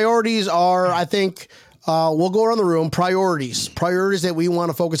the priorities are, I think. We'll go around the room. Priorities that we want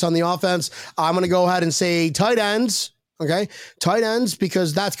to focus on the offense. I'm going to go ahead and say tight ends. Okay. Tight ends,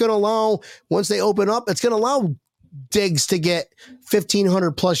 because that's going to allow, once they open up, it's going to allow Diggs to get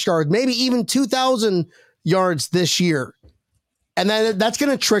 1,500 plus yards, maybe even 2,000 yards this year. And then that's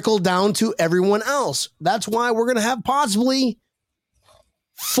going to trickle down to everyone else. That's why we're going to have possibly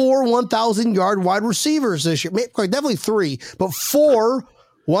 4 1,000-yard wide receivers this year. Definitely 3, but 4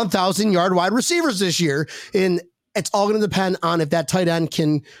 1,000-yard wide receivers this year. And it's all going to depend on if that tight end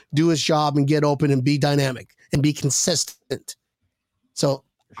can do his job and get open and be dynamic and be consistent. So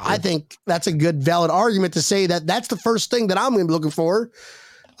I think that's a good, valid argument to say that that's the first thing that I'm going to be looking for.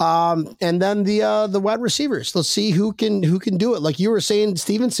 And then the wide receivers. Let's see who can do it. Like you were saying,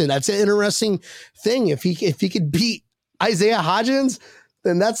 Stevenson, that's an interesting thing. If he could beat Isaiah Hodgins,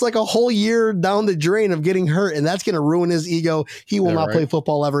 then that's like a whole year down the drain of getting hurt, and that's going to ruin his ego. He will not play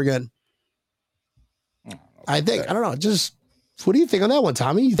football ever again. I think. I don't know. Just what do you think on that one,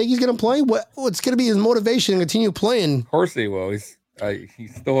 Tommy? You think he's going to play? What's going to be his motivation to continue playing? Of course he will. He's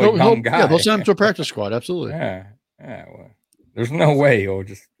still a young guy. Yeah, they'll send him to a practice squad. Absolutely. Yeah. Well, there's no way he'll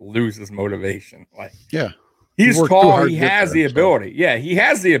just lose his motivation. Like, yeah. He's tall. He has the ability. Yeah, he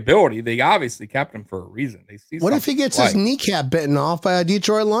has the ability. They obviously kept him for a reason. What if he gets his kneecap bitten off by a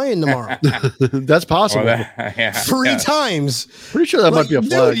Detroit Lion tomorrow? That's possible. 3 times. Pretty sure that might be a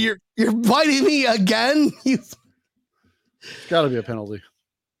flag. Dude, you're biting me again. It's got to be a penalty.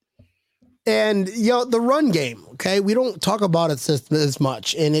 And the run game. Okay, we don't talk about it as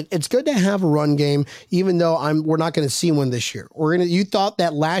much, and it's good to have a run game, even though we're not going to see one this year. You thought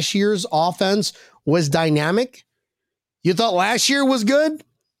that last year's offense was dynamic? You thought last year was good?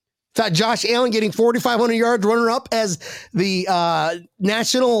 Thought Josh Allen getting 4,500 yards, runner up as the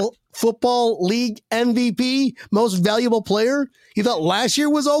National Football League MVP, most valuable player? You thought last year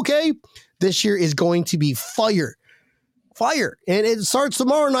was okay? This year is going to be fire. And it starts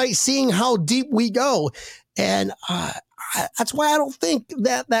tomorrow night, seeing how deep we go. And that's why I don't think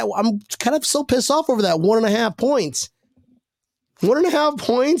that I'm kind of so pissed off over that 1.5 points. 1.5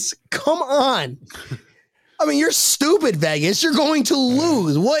 points? Come on. I mean, you're stupid, Vegas. You're going to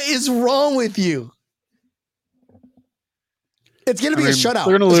lose. What is wrong with you? It's going to be a shutout.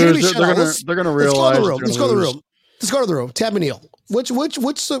 They're going to lose. They're going to realize. Let's go to the room. Let's go to the room. Tab and Neil.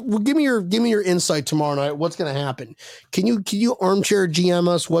 Give me your insight tomorrow night. What's going to happen? Can you armchair GM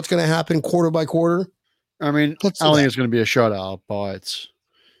us? What's going to happen quarter by quarter? I mean, I don't think it's going to be a shutout, but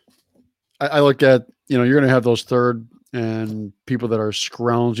I look at, you're going to have those third and people that are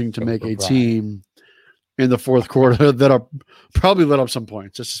scrounging to make a team in the fourth quarter that are probably let up some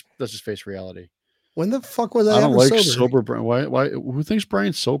points. Let's just face reality. When the fuck was I don't ever like sober? Brian. Why? Who thinks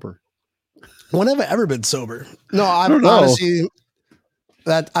Brian's sober? When have I ever been sober? No, I don't know. Honestly,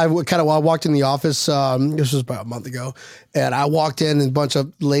 that I walked in the office. This was about a month ago, and I walked in and a bunch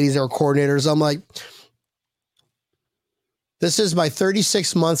of ladies that were coordinators. I'm like, this is my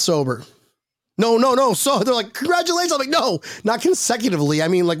 36th month sober. No. So they're like, congratulations. I'm like, no, not consecutively. I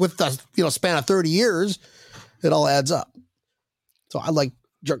mean, like with the span of 30 years, it all adds up. So I like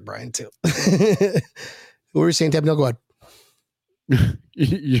jerk Brian too. What were you saying, Tab? No, go ahead.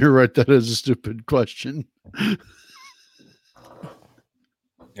 You're right. That is a stupid question.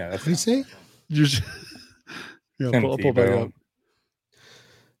 Yeah, that's what you say. Pull back up.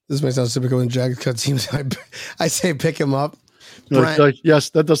 This may sound typical when Jags cut teams. I say pick him up. Brent. Yes,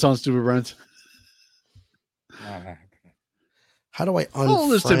 that does sound stupid, Brent. How do I How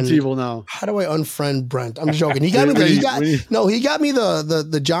old is Tim unfriend? Tebow now? How do I unfriend Brent? I'm joking. He got me. He got me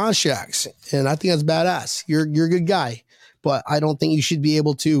the John Shacks, and I think that's badass. You're a good guy, but I don't think you should be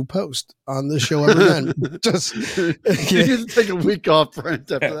able to post on this show ever again. Just you need to take a week off,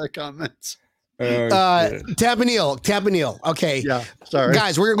 Brent, after that comment. Tampanil. Okay. Yeah. Sorry.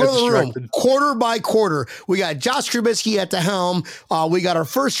 Guys, we're going to go to the room quarter by quarter. We got Josh Trubisky at the helm. We got our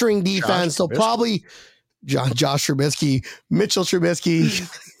first string defense. So probably Josh Trubisky, Mitchell Trubisky.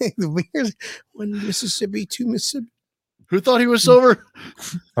 One Mississippi, two Mississippi. Who thought he was sober?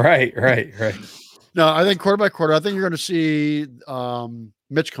 Right. No, I think quarter by quarter, I think you're going to see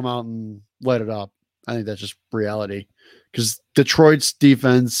Mitch come out and light it up. I think that's just reality because Detroit's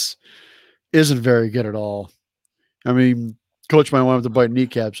defense isn't very good at all. I mean, coach might want him to bite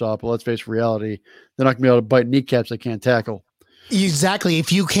kneecaps off, but let's face reality. They're not going to be able to bite kneecaps they can't tackle. Exactly.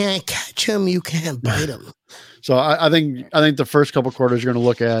 If you can't catch him, you can't bite him. So I think the first couple quarters you're going to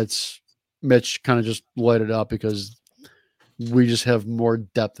look at Mitch kind of just light it up because we just have more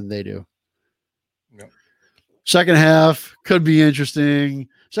depth than they do. Yep. Second half could be interesting.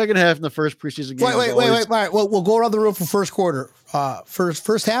 Second half in the first preseason game. Wait. All right. Well, we'll go around the room for first quarter.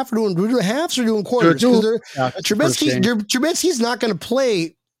 First half, we're doing halves or doing quarters? Trubisky's not going to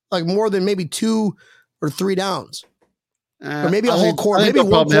play like more than maybe 2 or 3 downs. Or maybe a whole quarter. Maybe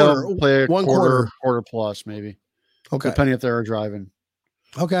one quarter. Play one quarter plus, maybe. Okay. Depending if they're driving.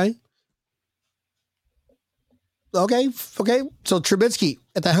 Okay. So Trubisky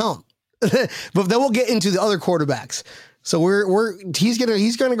at the helm. But then we'll get into the other quarterbacks. So he's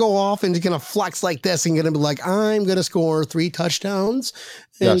gonna go off and he's gonna flex like this and gonna be like, I'm gonna score 3 touchdowns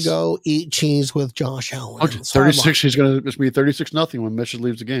and go eat cheese with Josh Allen. 36. It's gonna be 36-0 when Mitchell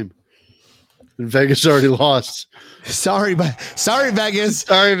leaves the game. And Vegas already lost. Sorry, Vegas. Sorry,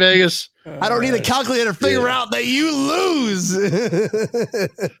 Vegas. I don't need a calculator to figure out that you lose.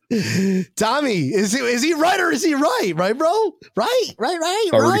 Tommy, is he right or is he right? Right, bro? Right.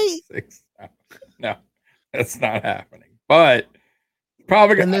 No, that's not happening. But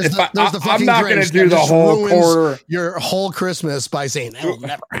probably I'm not going to do the whole quarter. Your whole Christmas by saying that will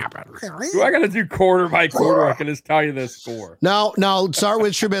never happen. Do I got to do quarter by quarter? I can just tell you the score. No. Start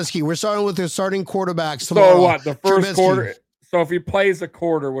with Trubisky. We're starting with the starting quarterbacks tomorrow. So what? The first quarter. So if he plays a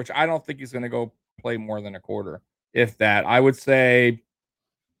quarter, which I don't think he's going to go play more than a quarter, if that, I would say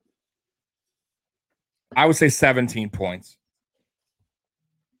 17 points.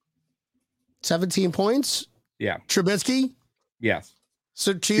 17 points? Yeah. Trubisky? Yes.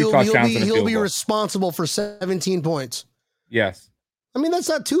 So he'll be responsible for 17 points. Yes. I mean, that's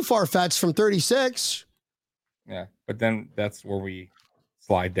not too far-fetched from 36. Yeah, but then that's where we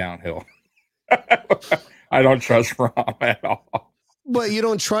slide downhill. I don't trust Rom at all. But you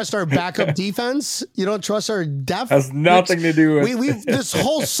don't trust our backup defense? You don't trust our depth? Has nothing to do with we've this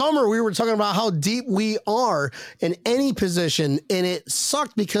whole summer we were talking about how deep we are in any position, and it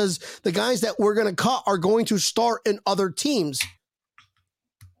sucked because the guys that we're going to cut are going to start in other teams.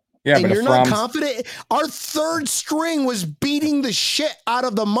 Yeah, and but you're not confident. Our third string was beating the shit out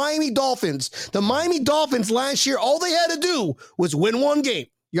of the Miami Dolphins. The Miami Dolphins last year, all they had to do was win one game.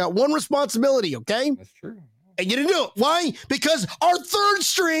 You got one responsibility, okay? That's true. And you didn't do it. Why? Because our third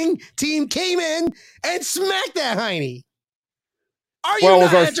string team came in and smacked that Heine. Are you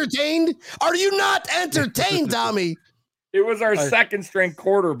not entertained? Are you not entertained, Tommy? It was our second string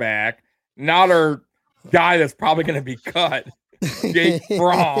quarterback, not our guy that's probably going to be cut. Jake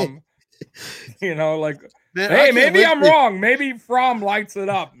Fromm. Man, hey, maybe I'm wrong. Maybe Fromm lights it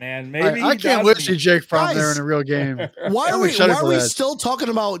up, man. Maybe I can't wait to see Jake Fromm there in a real game. Why are we still talking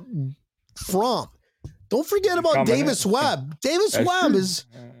about Fromm? Don't forget about Davis Webb. Davis Webb is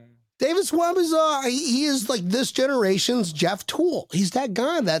he is like this generation's Jeff Toole. He's that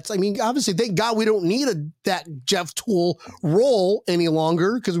guy obviously thank God we don't need that Jeff Toole role any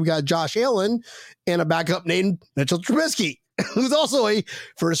longer because we got Josh Allen and a backup named Mitchell Trubisky, who's also a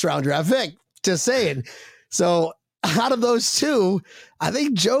first round draft pick. Just saying. So out of those two, I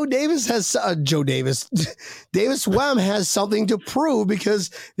think Davis Webb has something to prove because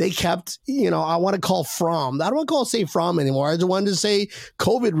they kept, I want to call Fromm. I don't want to say Fromm anymore. I just wanted to say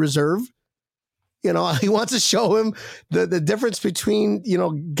COVID reserve. He wants to show him the difference between,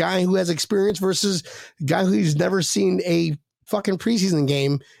 guy who has experience versus guy who's never seen a fucking preseason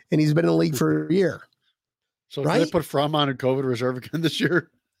game and he's been in the league for a year. So right? Did they put Fromm on a COVID reserve again this year?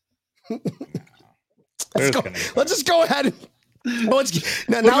 Let's just go ahead. now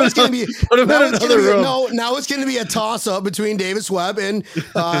it's going to be now it's going to be a toss up between Davis Webb and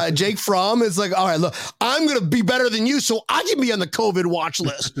Jake Fromm. It's like, all right, look, I'm going to be better than you, so I can be on the COVID watch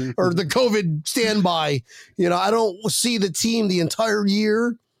list or the COVID standby. You know, I don't see the team the entire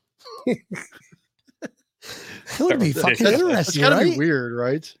year. It would be fucking interesting. It's gotta right? be weird,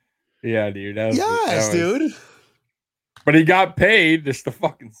 right? Yeah, dude. Dude. But he got paid just to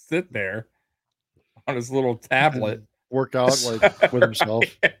fucking sit there on his little tablet. Work out like with himself.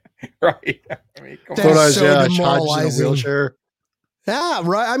 Right. I mean, come That's on. so in a wheelchair. Yeah,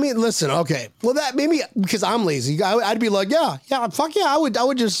 right. I mean, listen, okay. Well, that maybe because I'm lazy, I'd be like, yeah, fuck yeah. I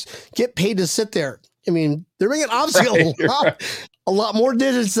would just get paid to sit there. I mean, they're making obviously a lot more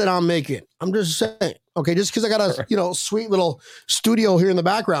digits than I'm making. I'm just saying, okay, just because I got a sweet little studio here in the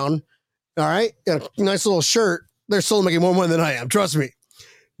background, all right, a nice little shirt, they're still making more money than I am. Trust me,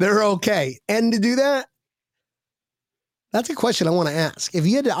 they're okay. And to do that, that's a question I want to ask. If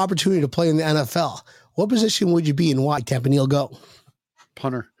you had the opportunity to play in the NFL, what position would you be and why? Campanile, go.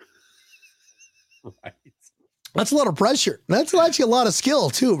 Punter. Right. That's a lot of pressure. That's actually a lot of skill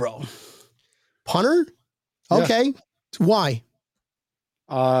too, bro. Punter? Okay. Yeah. Why?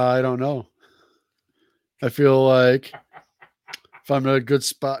 I don't know. I feel like if I'm in a good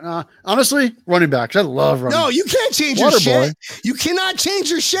spot, honestly, running back. I love running. No, you can't change your shit. You cannot change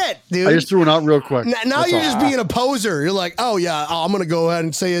your shit, dude. I just threw one out real quick. Now you're just being a poser. You're like, oh yeah, I'm gonna go ahead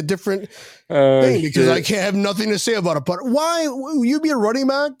and say a different thing because I can't have nothing to say about a punter. Why? You'd be a running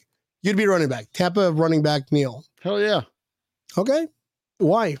back. You'd be a running back. Tampa running back, Neil. Hell yeah. Okay.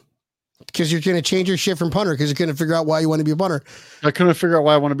 Why? Because you're going to change your shit from punter because you couldn't figure out why you want to be a punter. I couldn't figure out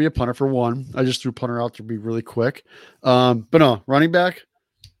why I want to be a punter for one. I just threw punter out to be really quick. But no, running back.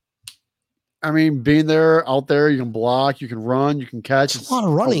 I mean, being there, out there, you can block, you can run, you can catch. It's a lot of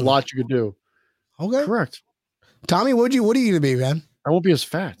running. A lot you could do. Okay. Correct. Tommy, what are you going to be, man? I won't be as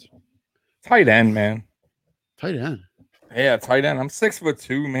fat. Tight end, man. Tight end. Yeah, tight end. I'm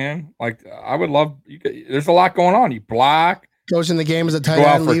 6'2", man. Like I would love. There's a lot going on. You block. Goes in the game as a tight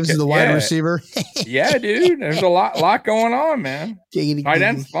end, leaves as the wide receiver. Yeah, dude. There's a lot going on, man. Tight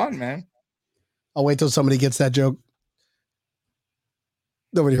end's fun, man. I'll wait till somebody gets that joke.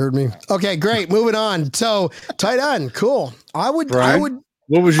 Nobody heard me. Okay, great. Moving on. So tight end, cool. What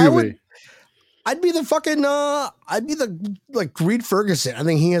would you be? I'd be the fucking I'd be the Reed Ferguson. I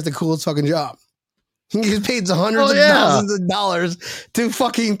think he has the coolest fucking job. He gets paid hundreds of thousands of dollars to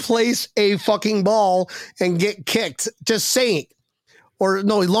fucking place a fucking ball and get kicked. Just saying. Or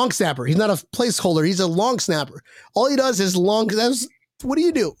no, he's long snapper. He's not a placeholder. He's a long snapper. All he does is what do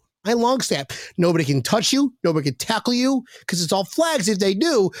you do? I long snap. Nobody can touch you. Nobody can tackle you because it's all flags. If they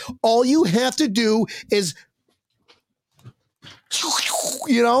do, all you have to do is,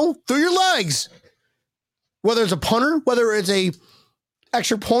 through your legs. Whether it's a punter, whether it's a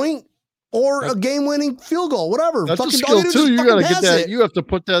extra point, or a game-winning field goal, whatever. That's a skill too. You got to get that. You have to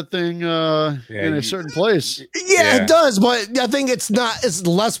put that thing in a certain place. Yeah, it does. But I think it's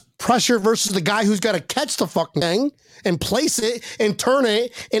less pressure versus the guy who's got to catch the fucking thing and place it and turn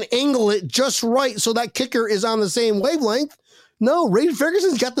it and angle it just right so that kicker is on the same wavelength. No, Reed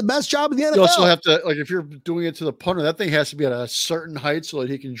Ferguson's got the best job in the NFL. You also have to, if you're doing it to the punter, that thing has to be at a certain height so that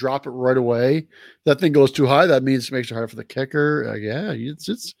he can drop it right away. If that thing goes too high, that means it makes it hard for the kicker.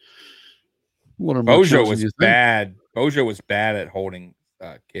 It's Bojo was bad. Bojo was bad at holding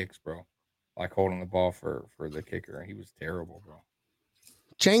kicks, bro. Like holding the ball for the kicker. He was terrible, bro.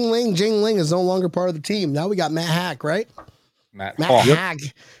 Jing Ling is no longer part of the team. Now we got Matt Hack, right? Matt Hack,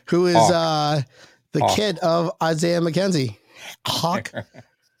 who is the kid of Isaiah McKenzie. Hawk.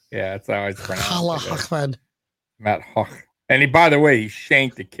 Yeah, that's how it's pronounced. Matt Hawk. And by the way, he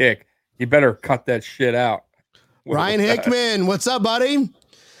shanked the kick. You better cut that shit out. Ryan Hickman, what's up, buddy?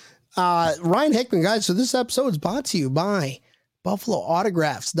 Ryan Hickman, guys. So this episode is brought to you by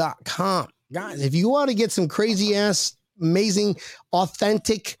BuffaloAutographs.com. Guys, if you want to get some crazy ass, amazing,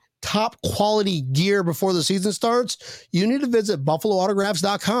 authentic, top quality gear before the season starts, you need to visit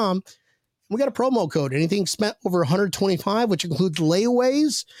BuffaloAutographs.com. We got a promo code. Anything spent over 125, which includes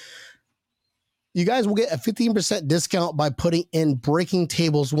layaways, you guys will get a 15% discount by putting in Breaking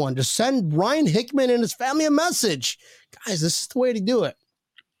Tables 1. Just send Ryan Hickman and his family a message. Guys, this is the way to do it.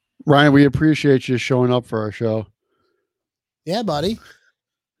 Ryan, we appreciate you showing up for our show. Yeah, buddy.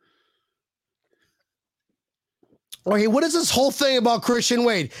 Okay, what is this whole thing about Christian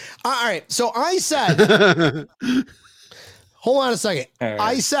Wade? All right, so I said, hold on a second.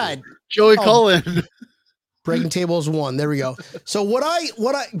 I said, Joey Cullen. Breaking Tables 1. There we go. So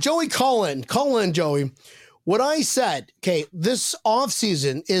Joey Cullen, Joey, what I said, okay, this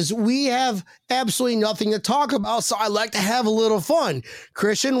offseason is we have absolutely nothing to talk about, so I like to have a little fun.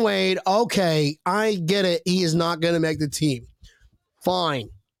 Christian Wade, okay, I get it. He is not going to make the team. Fine.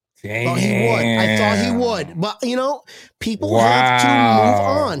 Well, he would. I thought he would. But, you know, people have to move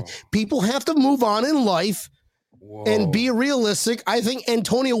on. People have to move on in life and be realistic. I think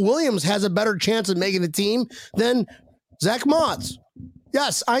Antonio Williams has a better chance of making the team than Zach Moss.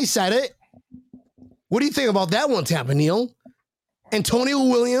 Yes, I said it. What do you think about that one, Tampa Neal? Antonio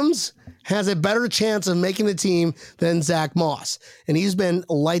Williams has a better chance of making the team than Zach Moss, and he's been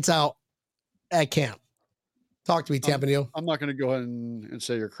lights out at camp. Talk to me, Tampa Neal. I'm not going to go ahead and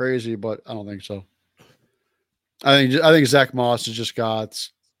say you're crazy, but I don't think so. I think Zach Moss has just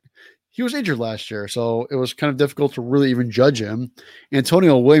he was injured last year, so it was kind of difficult to really even judge him.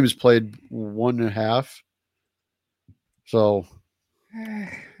 Antonio Williams played 1.5. So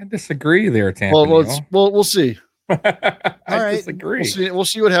I disagree there, Tampa. We'll see. I disagree. We'll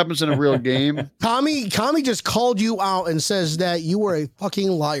see what happens in a real game. Tommy just called you out and says that you were a fucking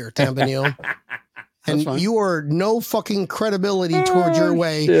liar, Tampa Neal. And you are no fucking credibility towards your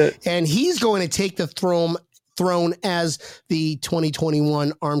way. Shit. And he's going to take the throne as the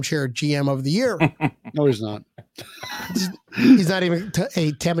 2021 armchair GM of the year. No, he's not. He's not even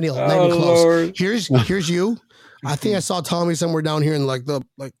Tampa Neal, not even close. Lord. Here's you. I think I saw Tommy somewhere down here in like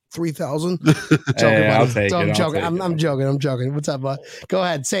 3,000. I'll take it. I'm joking. I'm joking. What's up, bud? Go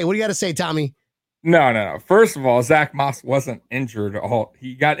ahead. Say, what do you got to say, Tommy? No. First of all, Zach Moss wasn't injured.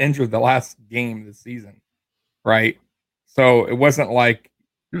 He got injured the last game of the season, right? So it wasn't like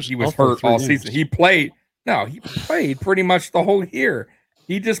he was hurt all season. He played pretty much the whole year.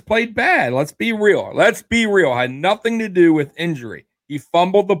 He just played bad. Let's be real. Had nothing to do with injury. He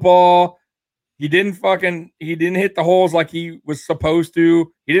fumbled the ball. He didn't hit the holes like he was supposed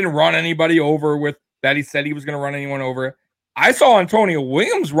to. He didn't run anybody over with that. He said he was going to run anyone over. I saw Antonio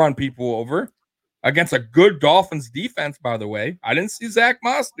Williams run people over against a good Dolphins defense, by the way. I didn't see Zach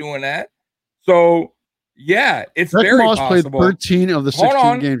Moss doing that. So, yeah, it's Zach very Moss possible. Played 13 of the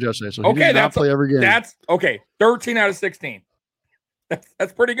 16 games yesterday, so he did not play every game. That's okay. 13 out of 16.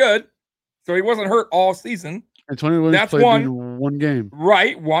 That's pretty good. So he wasn't hurt all season. Antonio Williams played one game.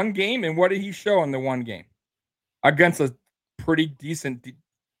 Right, one game. And what did he show in the one game? Against a pretty decent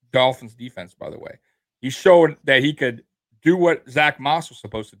Dolphins defense, by the way. He showed that he could do what Zach Moss was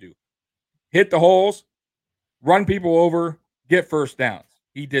supposed to do. Hit the holes, run people over, get first downs.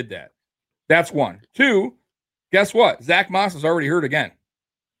 He did that. That's one. Two, guess what? Zach Moss is already hurt again.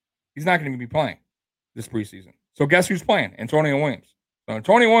 He's not going to be playing this preseason. So guess who's playing? Antonio Williams. So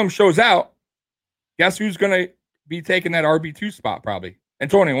Antonio Williams shows out. Guess who's going to be taking that RB2 spot probably?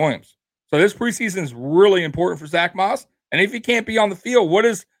 Antonio Williams. So this preseason is really important for Zach Moss. And if he can't be on the field, what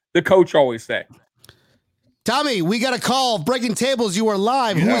does the coach always say? Tommy, we got a call. Breaking Tables, you are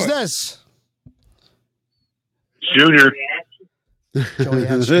live. Who's this? Junior. Joey.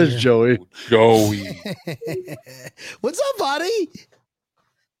 This is Joey. What's up, buddy?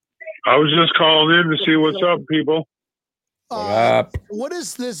 I was just calling in to see what's up, people. What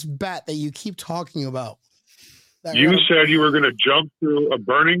is this bet that you keep talking about? You said you were going to jump through a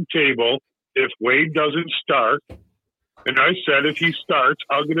burning table if Wade doesn't start. And I said, if he starts,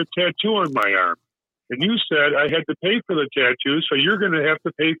 I'll get a tattoo on my arm. And you said I had to pay for the tattoo, so you're going to have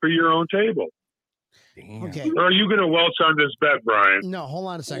to pay for your own table. Damn. Okay. Or are you going to welch on this bet, Brian? No, hold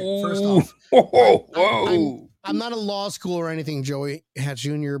on a second. First off, Whoa. I'm not in law school or anything, Joey Hatch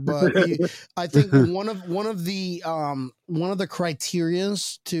Jr., but I think one of the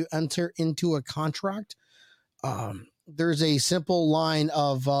criterias to enter into a contract, there's a simple line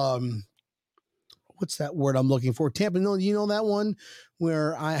of what's that word I'm looking for? Tampa, no, you know that one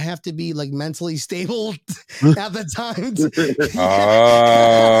where I have to be like mentally stable at the time.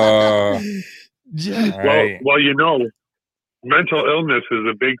 Right. Well, you know, mental illness is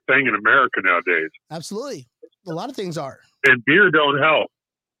a big thing in America nowadays. Absolutely. A lot of things are. And beer don't help.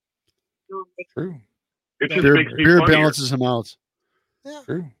 True. It just Beer makes me funnier. balances him out. Yeah.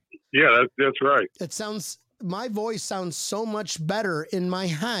 True. Yeah, that's right. My voice sounds so much better in my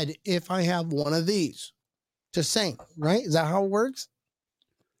head if I have one of these. Just saying, right? Is that how it works?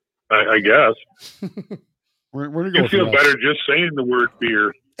 I guess. We're gonna You go with feel yes. better just saying the word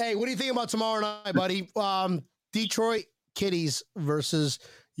beer. Hey, what do you think about tomorrow night, buddy? Detroit Kitties versus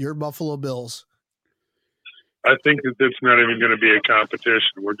your Buffalo Bills. I think that it's not even going to be a competition.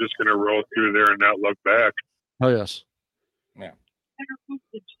 We're just going to roll through there and not look back. Oh yes. Yeah.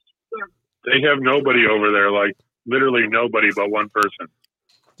 They have nobody over there, like literally nobody but one person.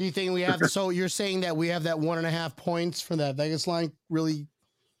 Do you think we have? So you're saying that we have that 1.5 points for that Vegas line really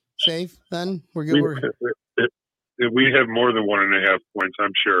safe? Then we're good. we have more than 1.5 points,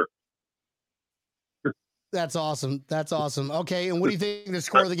 I'm sure. That's awesome. That's awesome. Okay, and what do you think the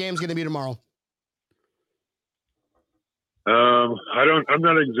score of the game is going to be tomorrow? I'm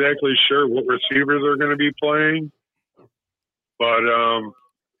not exactly sure what receivers are going to be playing, but I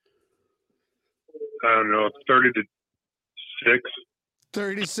don't know, 30-6.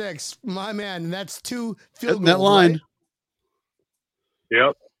 36. My man, that's 2 field goals. That line. Right?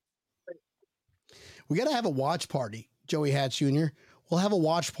 Yep. We got to have a watch party, Joey Hatch Jr. We'll have a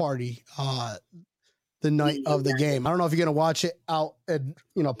watch party the night of the game. I don't know if you're going to watch it out in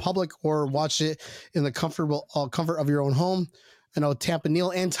public or watch it in the comfort of your own home. I know Tampa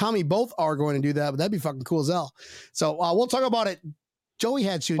Neil and Tommy both are going to do that, but that'd be fucking cool as hell. So we'll talk about it. Joey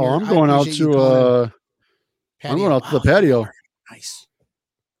Hatch Jr. I'm going out to the patio. Nice.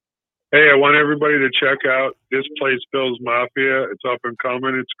 Hey, I want everybody to check out This Place Bills Mafia. It's up and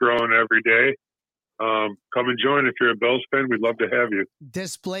coming. It's growing every day. Come and join if you're a Bills fan. We'd love to have you.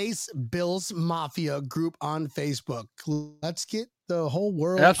 Displace Bills Mafia group on Facebook. Let's get the whole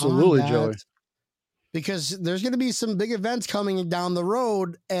world. Absolutely, on that, Joey. because there's going to be some big events coming down the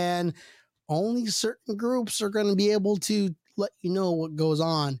road, and only certain groups are going to be able to let you know what goes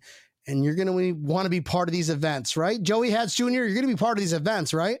on. And you're going to want to be part of these events, right? Joey Hatch Jr., you're going to be part of these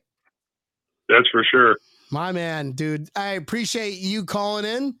events, right? That's for sure. My man, dude. I appreciate you calling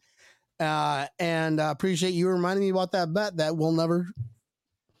in. And appreciate you reminding me about that bet that will never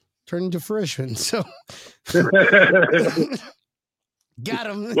turn into fruition. So got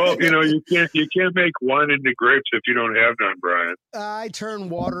him. Well, you can't make wine into grapes if you don't have none, Brian. I turn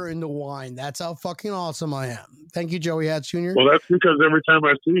water into wine. That's how fucking awesome I am. Thank you, Joey Hatch Jr. Well, that's because every time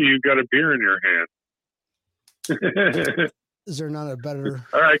I see you, you've got a beer in your hand. Is there not a better?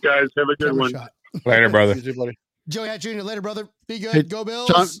 All right, guys, have a good one. Shot? Later, brother. Joey Hatch Jr. Later, brother. Be good. Hey, Go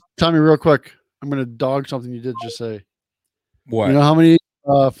Bills. Tommy, real quick. I'm going to dog something you did just say. What? You know how many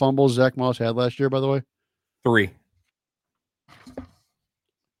fumbles Zach Moss had last year, by the way? 3.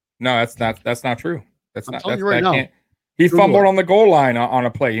 No, that's not true. That's I'm not. telling That's, you right that now. can't. He Google fumbled it. on the goal line on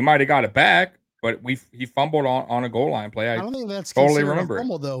a play. He might have got it back, but he fumbled on a goal line play. I don't think that's totally considered remember a it.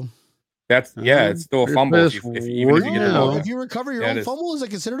 fumble, though. It's still a fumble. If you get the No, ball. if you recover your own fumble, is it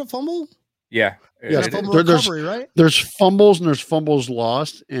considered a fumble? Yeah. Yes, Fumble recovery, right? There's fumbles and there's fumbles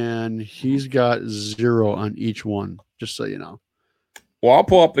lost, and he's got 0 on each one, just so you know. Well, I'll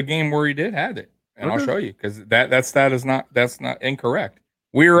pull up the game where he did have it, and Okay. I'll show you because that stat is not incorrect.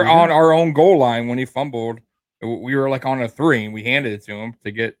 We were on our own goal line when he fumbled. We were like on a 3, and we handed it to him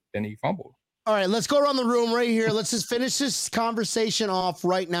and he fumbled. All right, let's go around the room right here. Let's just finish this conversation off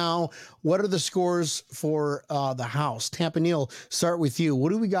right now. What are the scores for the house? Tampa Neil, start with you.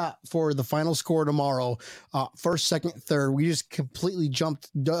 What do we got for the final score tomorrow? First, second, third. We just completely jumped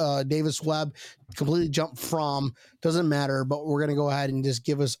Davis Webb, completely jumped from. Doesn't matter, but we're going to go ahead and just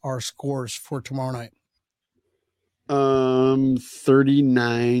give us our scores for tomorrow night.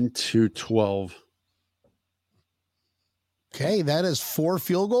 39-12. Okay, that is 4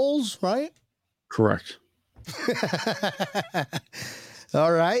 field goals, right? Correct.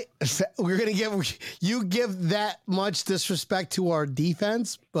 All right. We're going to give that much disrespect to our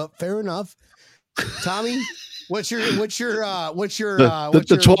defense, but fair enough. Tommy, what's your 12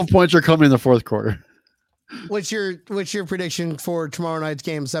 points are coming in the fourth quarter. What's your prediction for tomorrow night's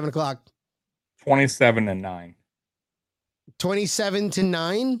game, 7:00? 27-9.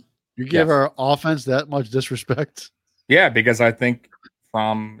 27-9. You give our offense that much disrespect? Yeah, because I think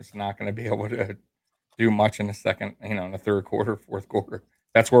Fromm is not going to be able to do much in the second, in the third quarter, fourth quarter.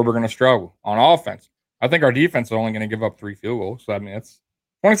 That's where we're going to struggle on offense. I think our defense is only going to give up 3 field goals. So, I mean, it's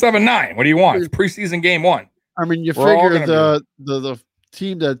 27-9. What do you want? It's preseason game 1. I mean, you figure the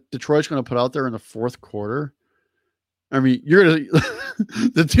team that Detroit's going to put out there in the fourth quarter. I mean, you're going to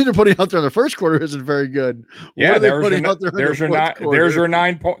the team they're putting out there in the first quarter isn't very good. Yeah, there's your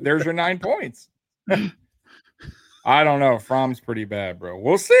 9 points. I don't know. Fromm's pretty bad, bro.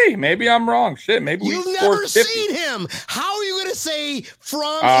 We'll see. Maybe I'm wrong. Shit, maybe you've never seen him. How are you going to say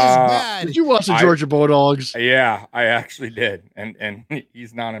Fromm is bad? Did you watch the Georgia Bulldogs? Yeah, I actually did, and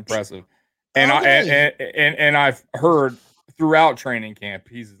he's not impressive. And and I've heard throughout training camp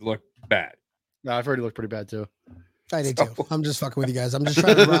he's looked bad. No, I've heard he looked pretty bad too. I did too. I'm just fucking with you guys. I'm just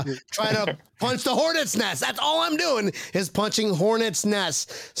trying to punch the hornet's nest. That's all I'm doing is punching hornet's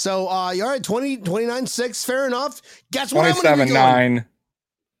nest. So, all right, 29-6, fair enough. Guess what? 27-9.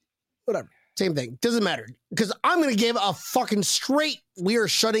 Whatever. Same thing. Doesn't matter. Because I'm going to give a fucking straight, we are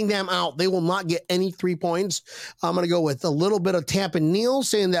shutting them out. They will not get any 3 points. I'm going to go with a little bit of Tampa Neil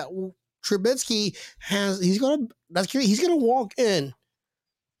saying that Trubisky he's going to walk in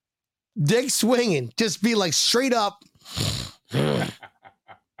dick swinging, just be like straight up.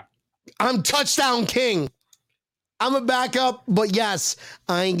 I'm touchdown king. I'm a backup, but yes,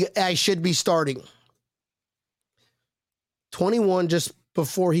 I should be starting. 21 just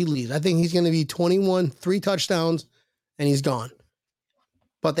before he leaves. I think he's going to be 21, 3 touchdowns, and he's gone.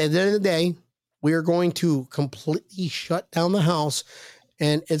 But at the end of the day, we are going to completely shut down the house,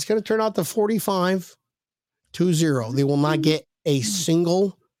 and it's going to turn out to 45-0. They will not get a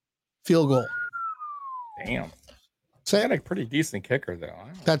single field goal. Damn. So, got a pretty decent kicker, though.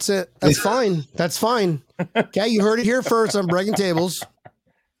 That's it. That's fine. That's fine. Okay, you heard it here first. I'm breaking tables.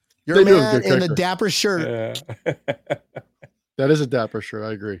 You're a man in a dapper shirt. Yeah. That is a dapper shirt.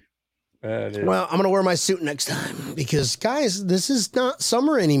 I agree. Well, I'm going to wear my suit next time because, guys, this is not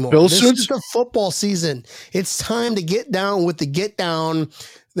summer anymore. Bill this suits? is the football season. It's time to get down with the get down.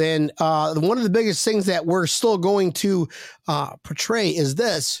 Then one of the biggest things that we're still going to portray is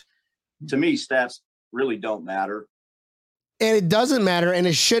this. To me, stats really don't matter. And it doesn't matter, and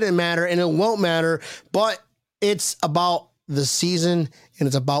it shouldn't matter, and it won't matter. But it's about the season, and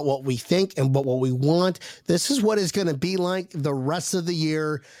it's about what we think and what we want. This is what it's going to be like the rest of the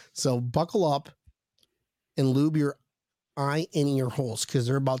year. So buckle up and lube your eye and ear holes because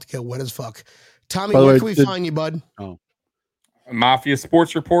they're about to get wet as fuck. Tommy, where can we find you, bud? Oh, Mafia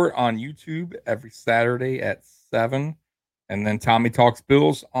Sports Report on YouTube every Saturday at 7. And then Tommy Talks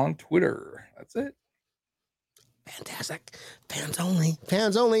Bills on Twitter. That's it. Fantastic. Fans only.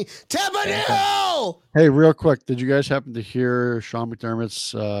 Fans only. Tabernacle! hey, real quick, did you guys happen to hear Sean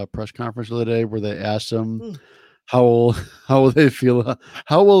McDermott's press conference the other day where they asked him how will he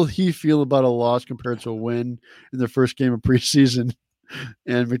feel about a loss compared to a win in the first game of preseason?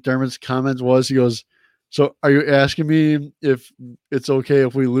 And McDermott's comment was, he goes, "So are you asking me if it's okay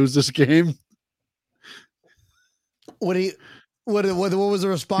if we lose this game?" What was the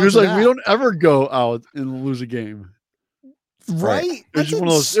response? He was like, that? "We don't ever go out and lose a game." Right? It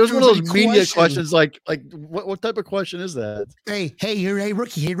was one of those media questions. Like what type of question is that? Hey,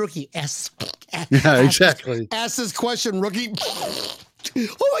 rookie. Ask Exactly. Ask this question, rookie. Oh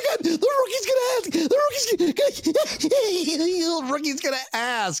my God, the rookie's gonna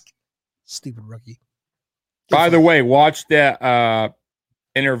ask. Stupid rookie. By the way, watch that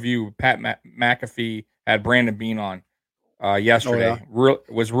interview Pat McAfee had Brandon Bean on yesterday.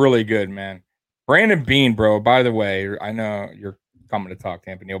 Was really good, man. Brandon Bean, bro, by the way, I know you're coming to talk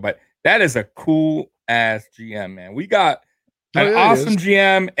Tampa Neal, but that is a cool ass GM, man. We got an awesome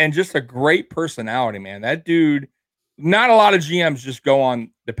GM and just a great personality, man. That dude, not a lot of GMs just go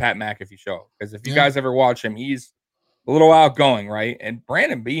on the Pat McAfee show. Because if you guys ever watch him, he's a little outgoing, right? And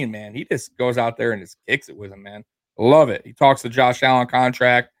Brandon Bean, man, he just goes out there and just kicks it with him, man. Love it. He talks the Josh Allen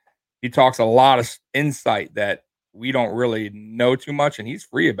contract. He talks a lot of insight that we don't really know too much, and he's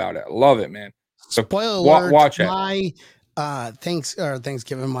free about it. I love it, man. So spoiler alert, watch it. My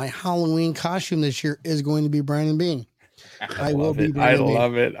Thanksgiving, my Halloween costume this year is going to be Brandon Bean. I will be Brandon Bean.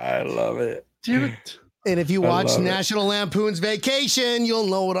 I love it. Damn it. And if you watch National Lampoon's Vacation, you'll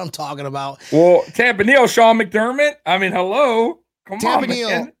know what I'm talking about. Well, Tampa Neal, Sean McDermott. I mean, hello. Come on, Neal.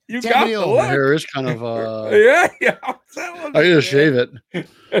 man. You got the look. My hair is kind of yeah. I gotta shave it.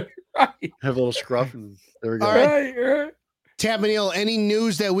 Right. Have a little scruff and there we go. All right. Tampa Neal, any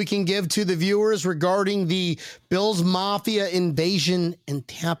news that we can give to the viewers regarding the Bills Mafia invasion in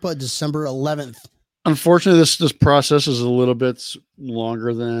Tampa, December 11th? Unfortunately, this process is a little bit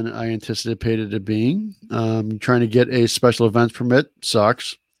longer than I anticipated it being. Trying to get a special events permit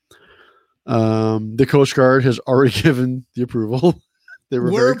sucks. The Coast Guard has already given the approval.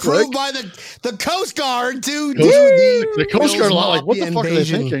 We're approved by the Coast Guard to do the Coast Guard. Like, what the fuck are they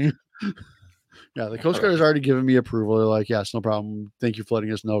thinking? Yeah, the Coast Guard has already given me approval. They're like, yes, no problem. Thank you for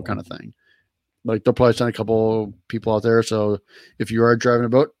letting us know, kind of thing. Like, they'll probably send a couple people out there. So if you are driving a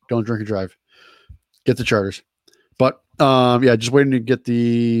boat, don't drink and drive. Get the charters. But just waiting to get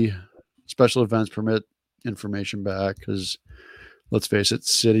the special events permit information back because let's face it,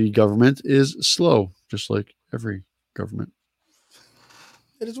 city government is slow, just like every government.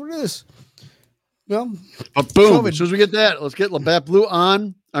 It is what it is. Well, but boom, as soon as we get that, let's get Labatt Blue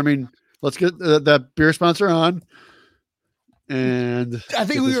on. I mean, let's get that beer sponsor on. And I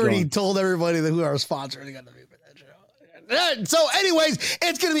think we already told everybody who our sponsor is going to be for that show. So anyways,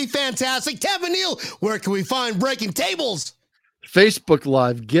 it's going to be fantastic. Tampa Neal, where can we find Breaking Tables? Facebook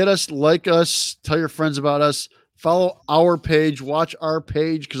Live. Get us, like us, tell your friends about us. Follow our page, watch our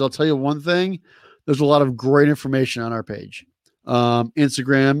page, because I'll tell you one thing. There's a lot of great information on our page.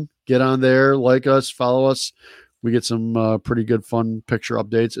 Instagram, get on there, like us, follow us. We get some pretty good fun picture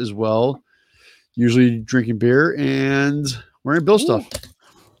updates as well. Usually drinking beer and wearing Bill stuff.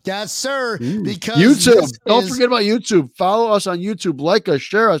 Yes, sir. Because YouTube. Don't forget about YouTube. Follow us on YouTube. Like us,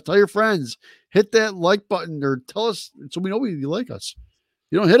 share us, tell your friends. Hit that like button or tell us so we know you like us.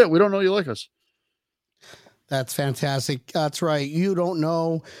 You don't hit it, we don't know you like us. That's fantastic. That's right. You don't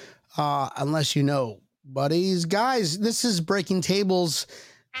know unless you know. Buddies, guys, this is Breaking Tables,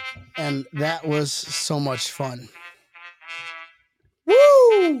 and that was so much fun.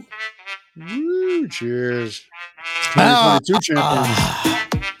 Woo! Woo! Cheers. 2022 champions.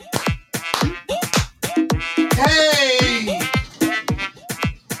 Hey!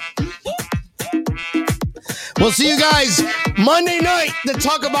 We'll see you guys Monday night to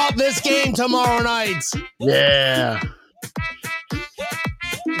talk about this game tomorrow night. Yeah.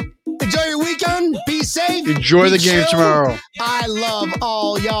 Enjoy your weekend. Be safe. Enjoy the game tomorrow. I love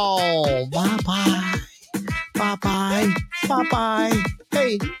all y'all. Bye-bye. Bye-bye. Bye-bye.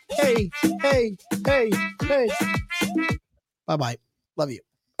 Hey, hey, hey, hey, hey. Bye-bye. Love you.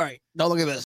 All right. Don't look at this.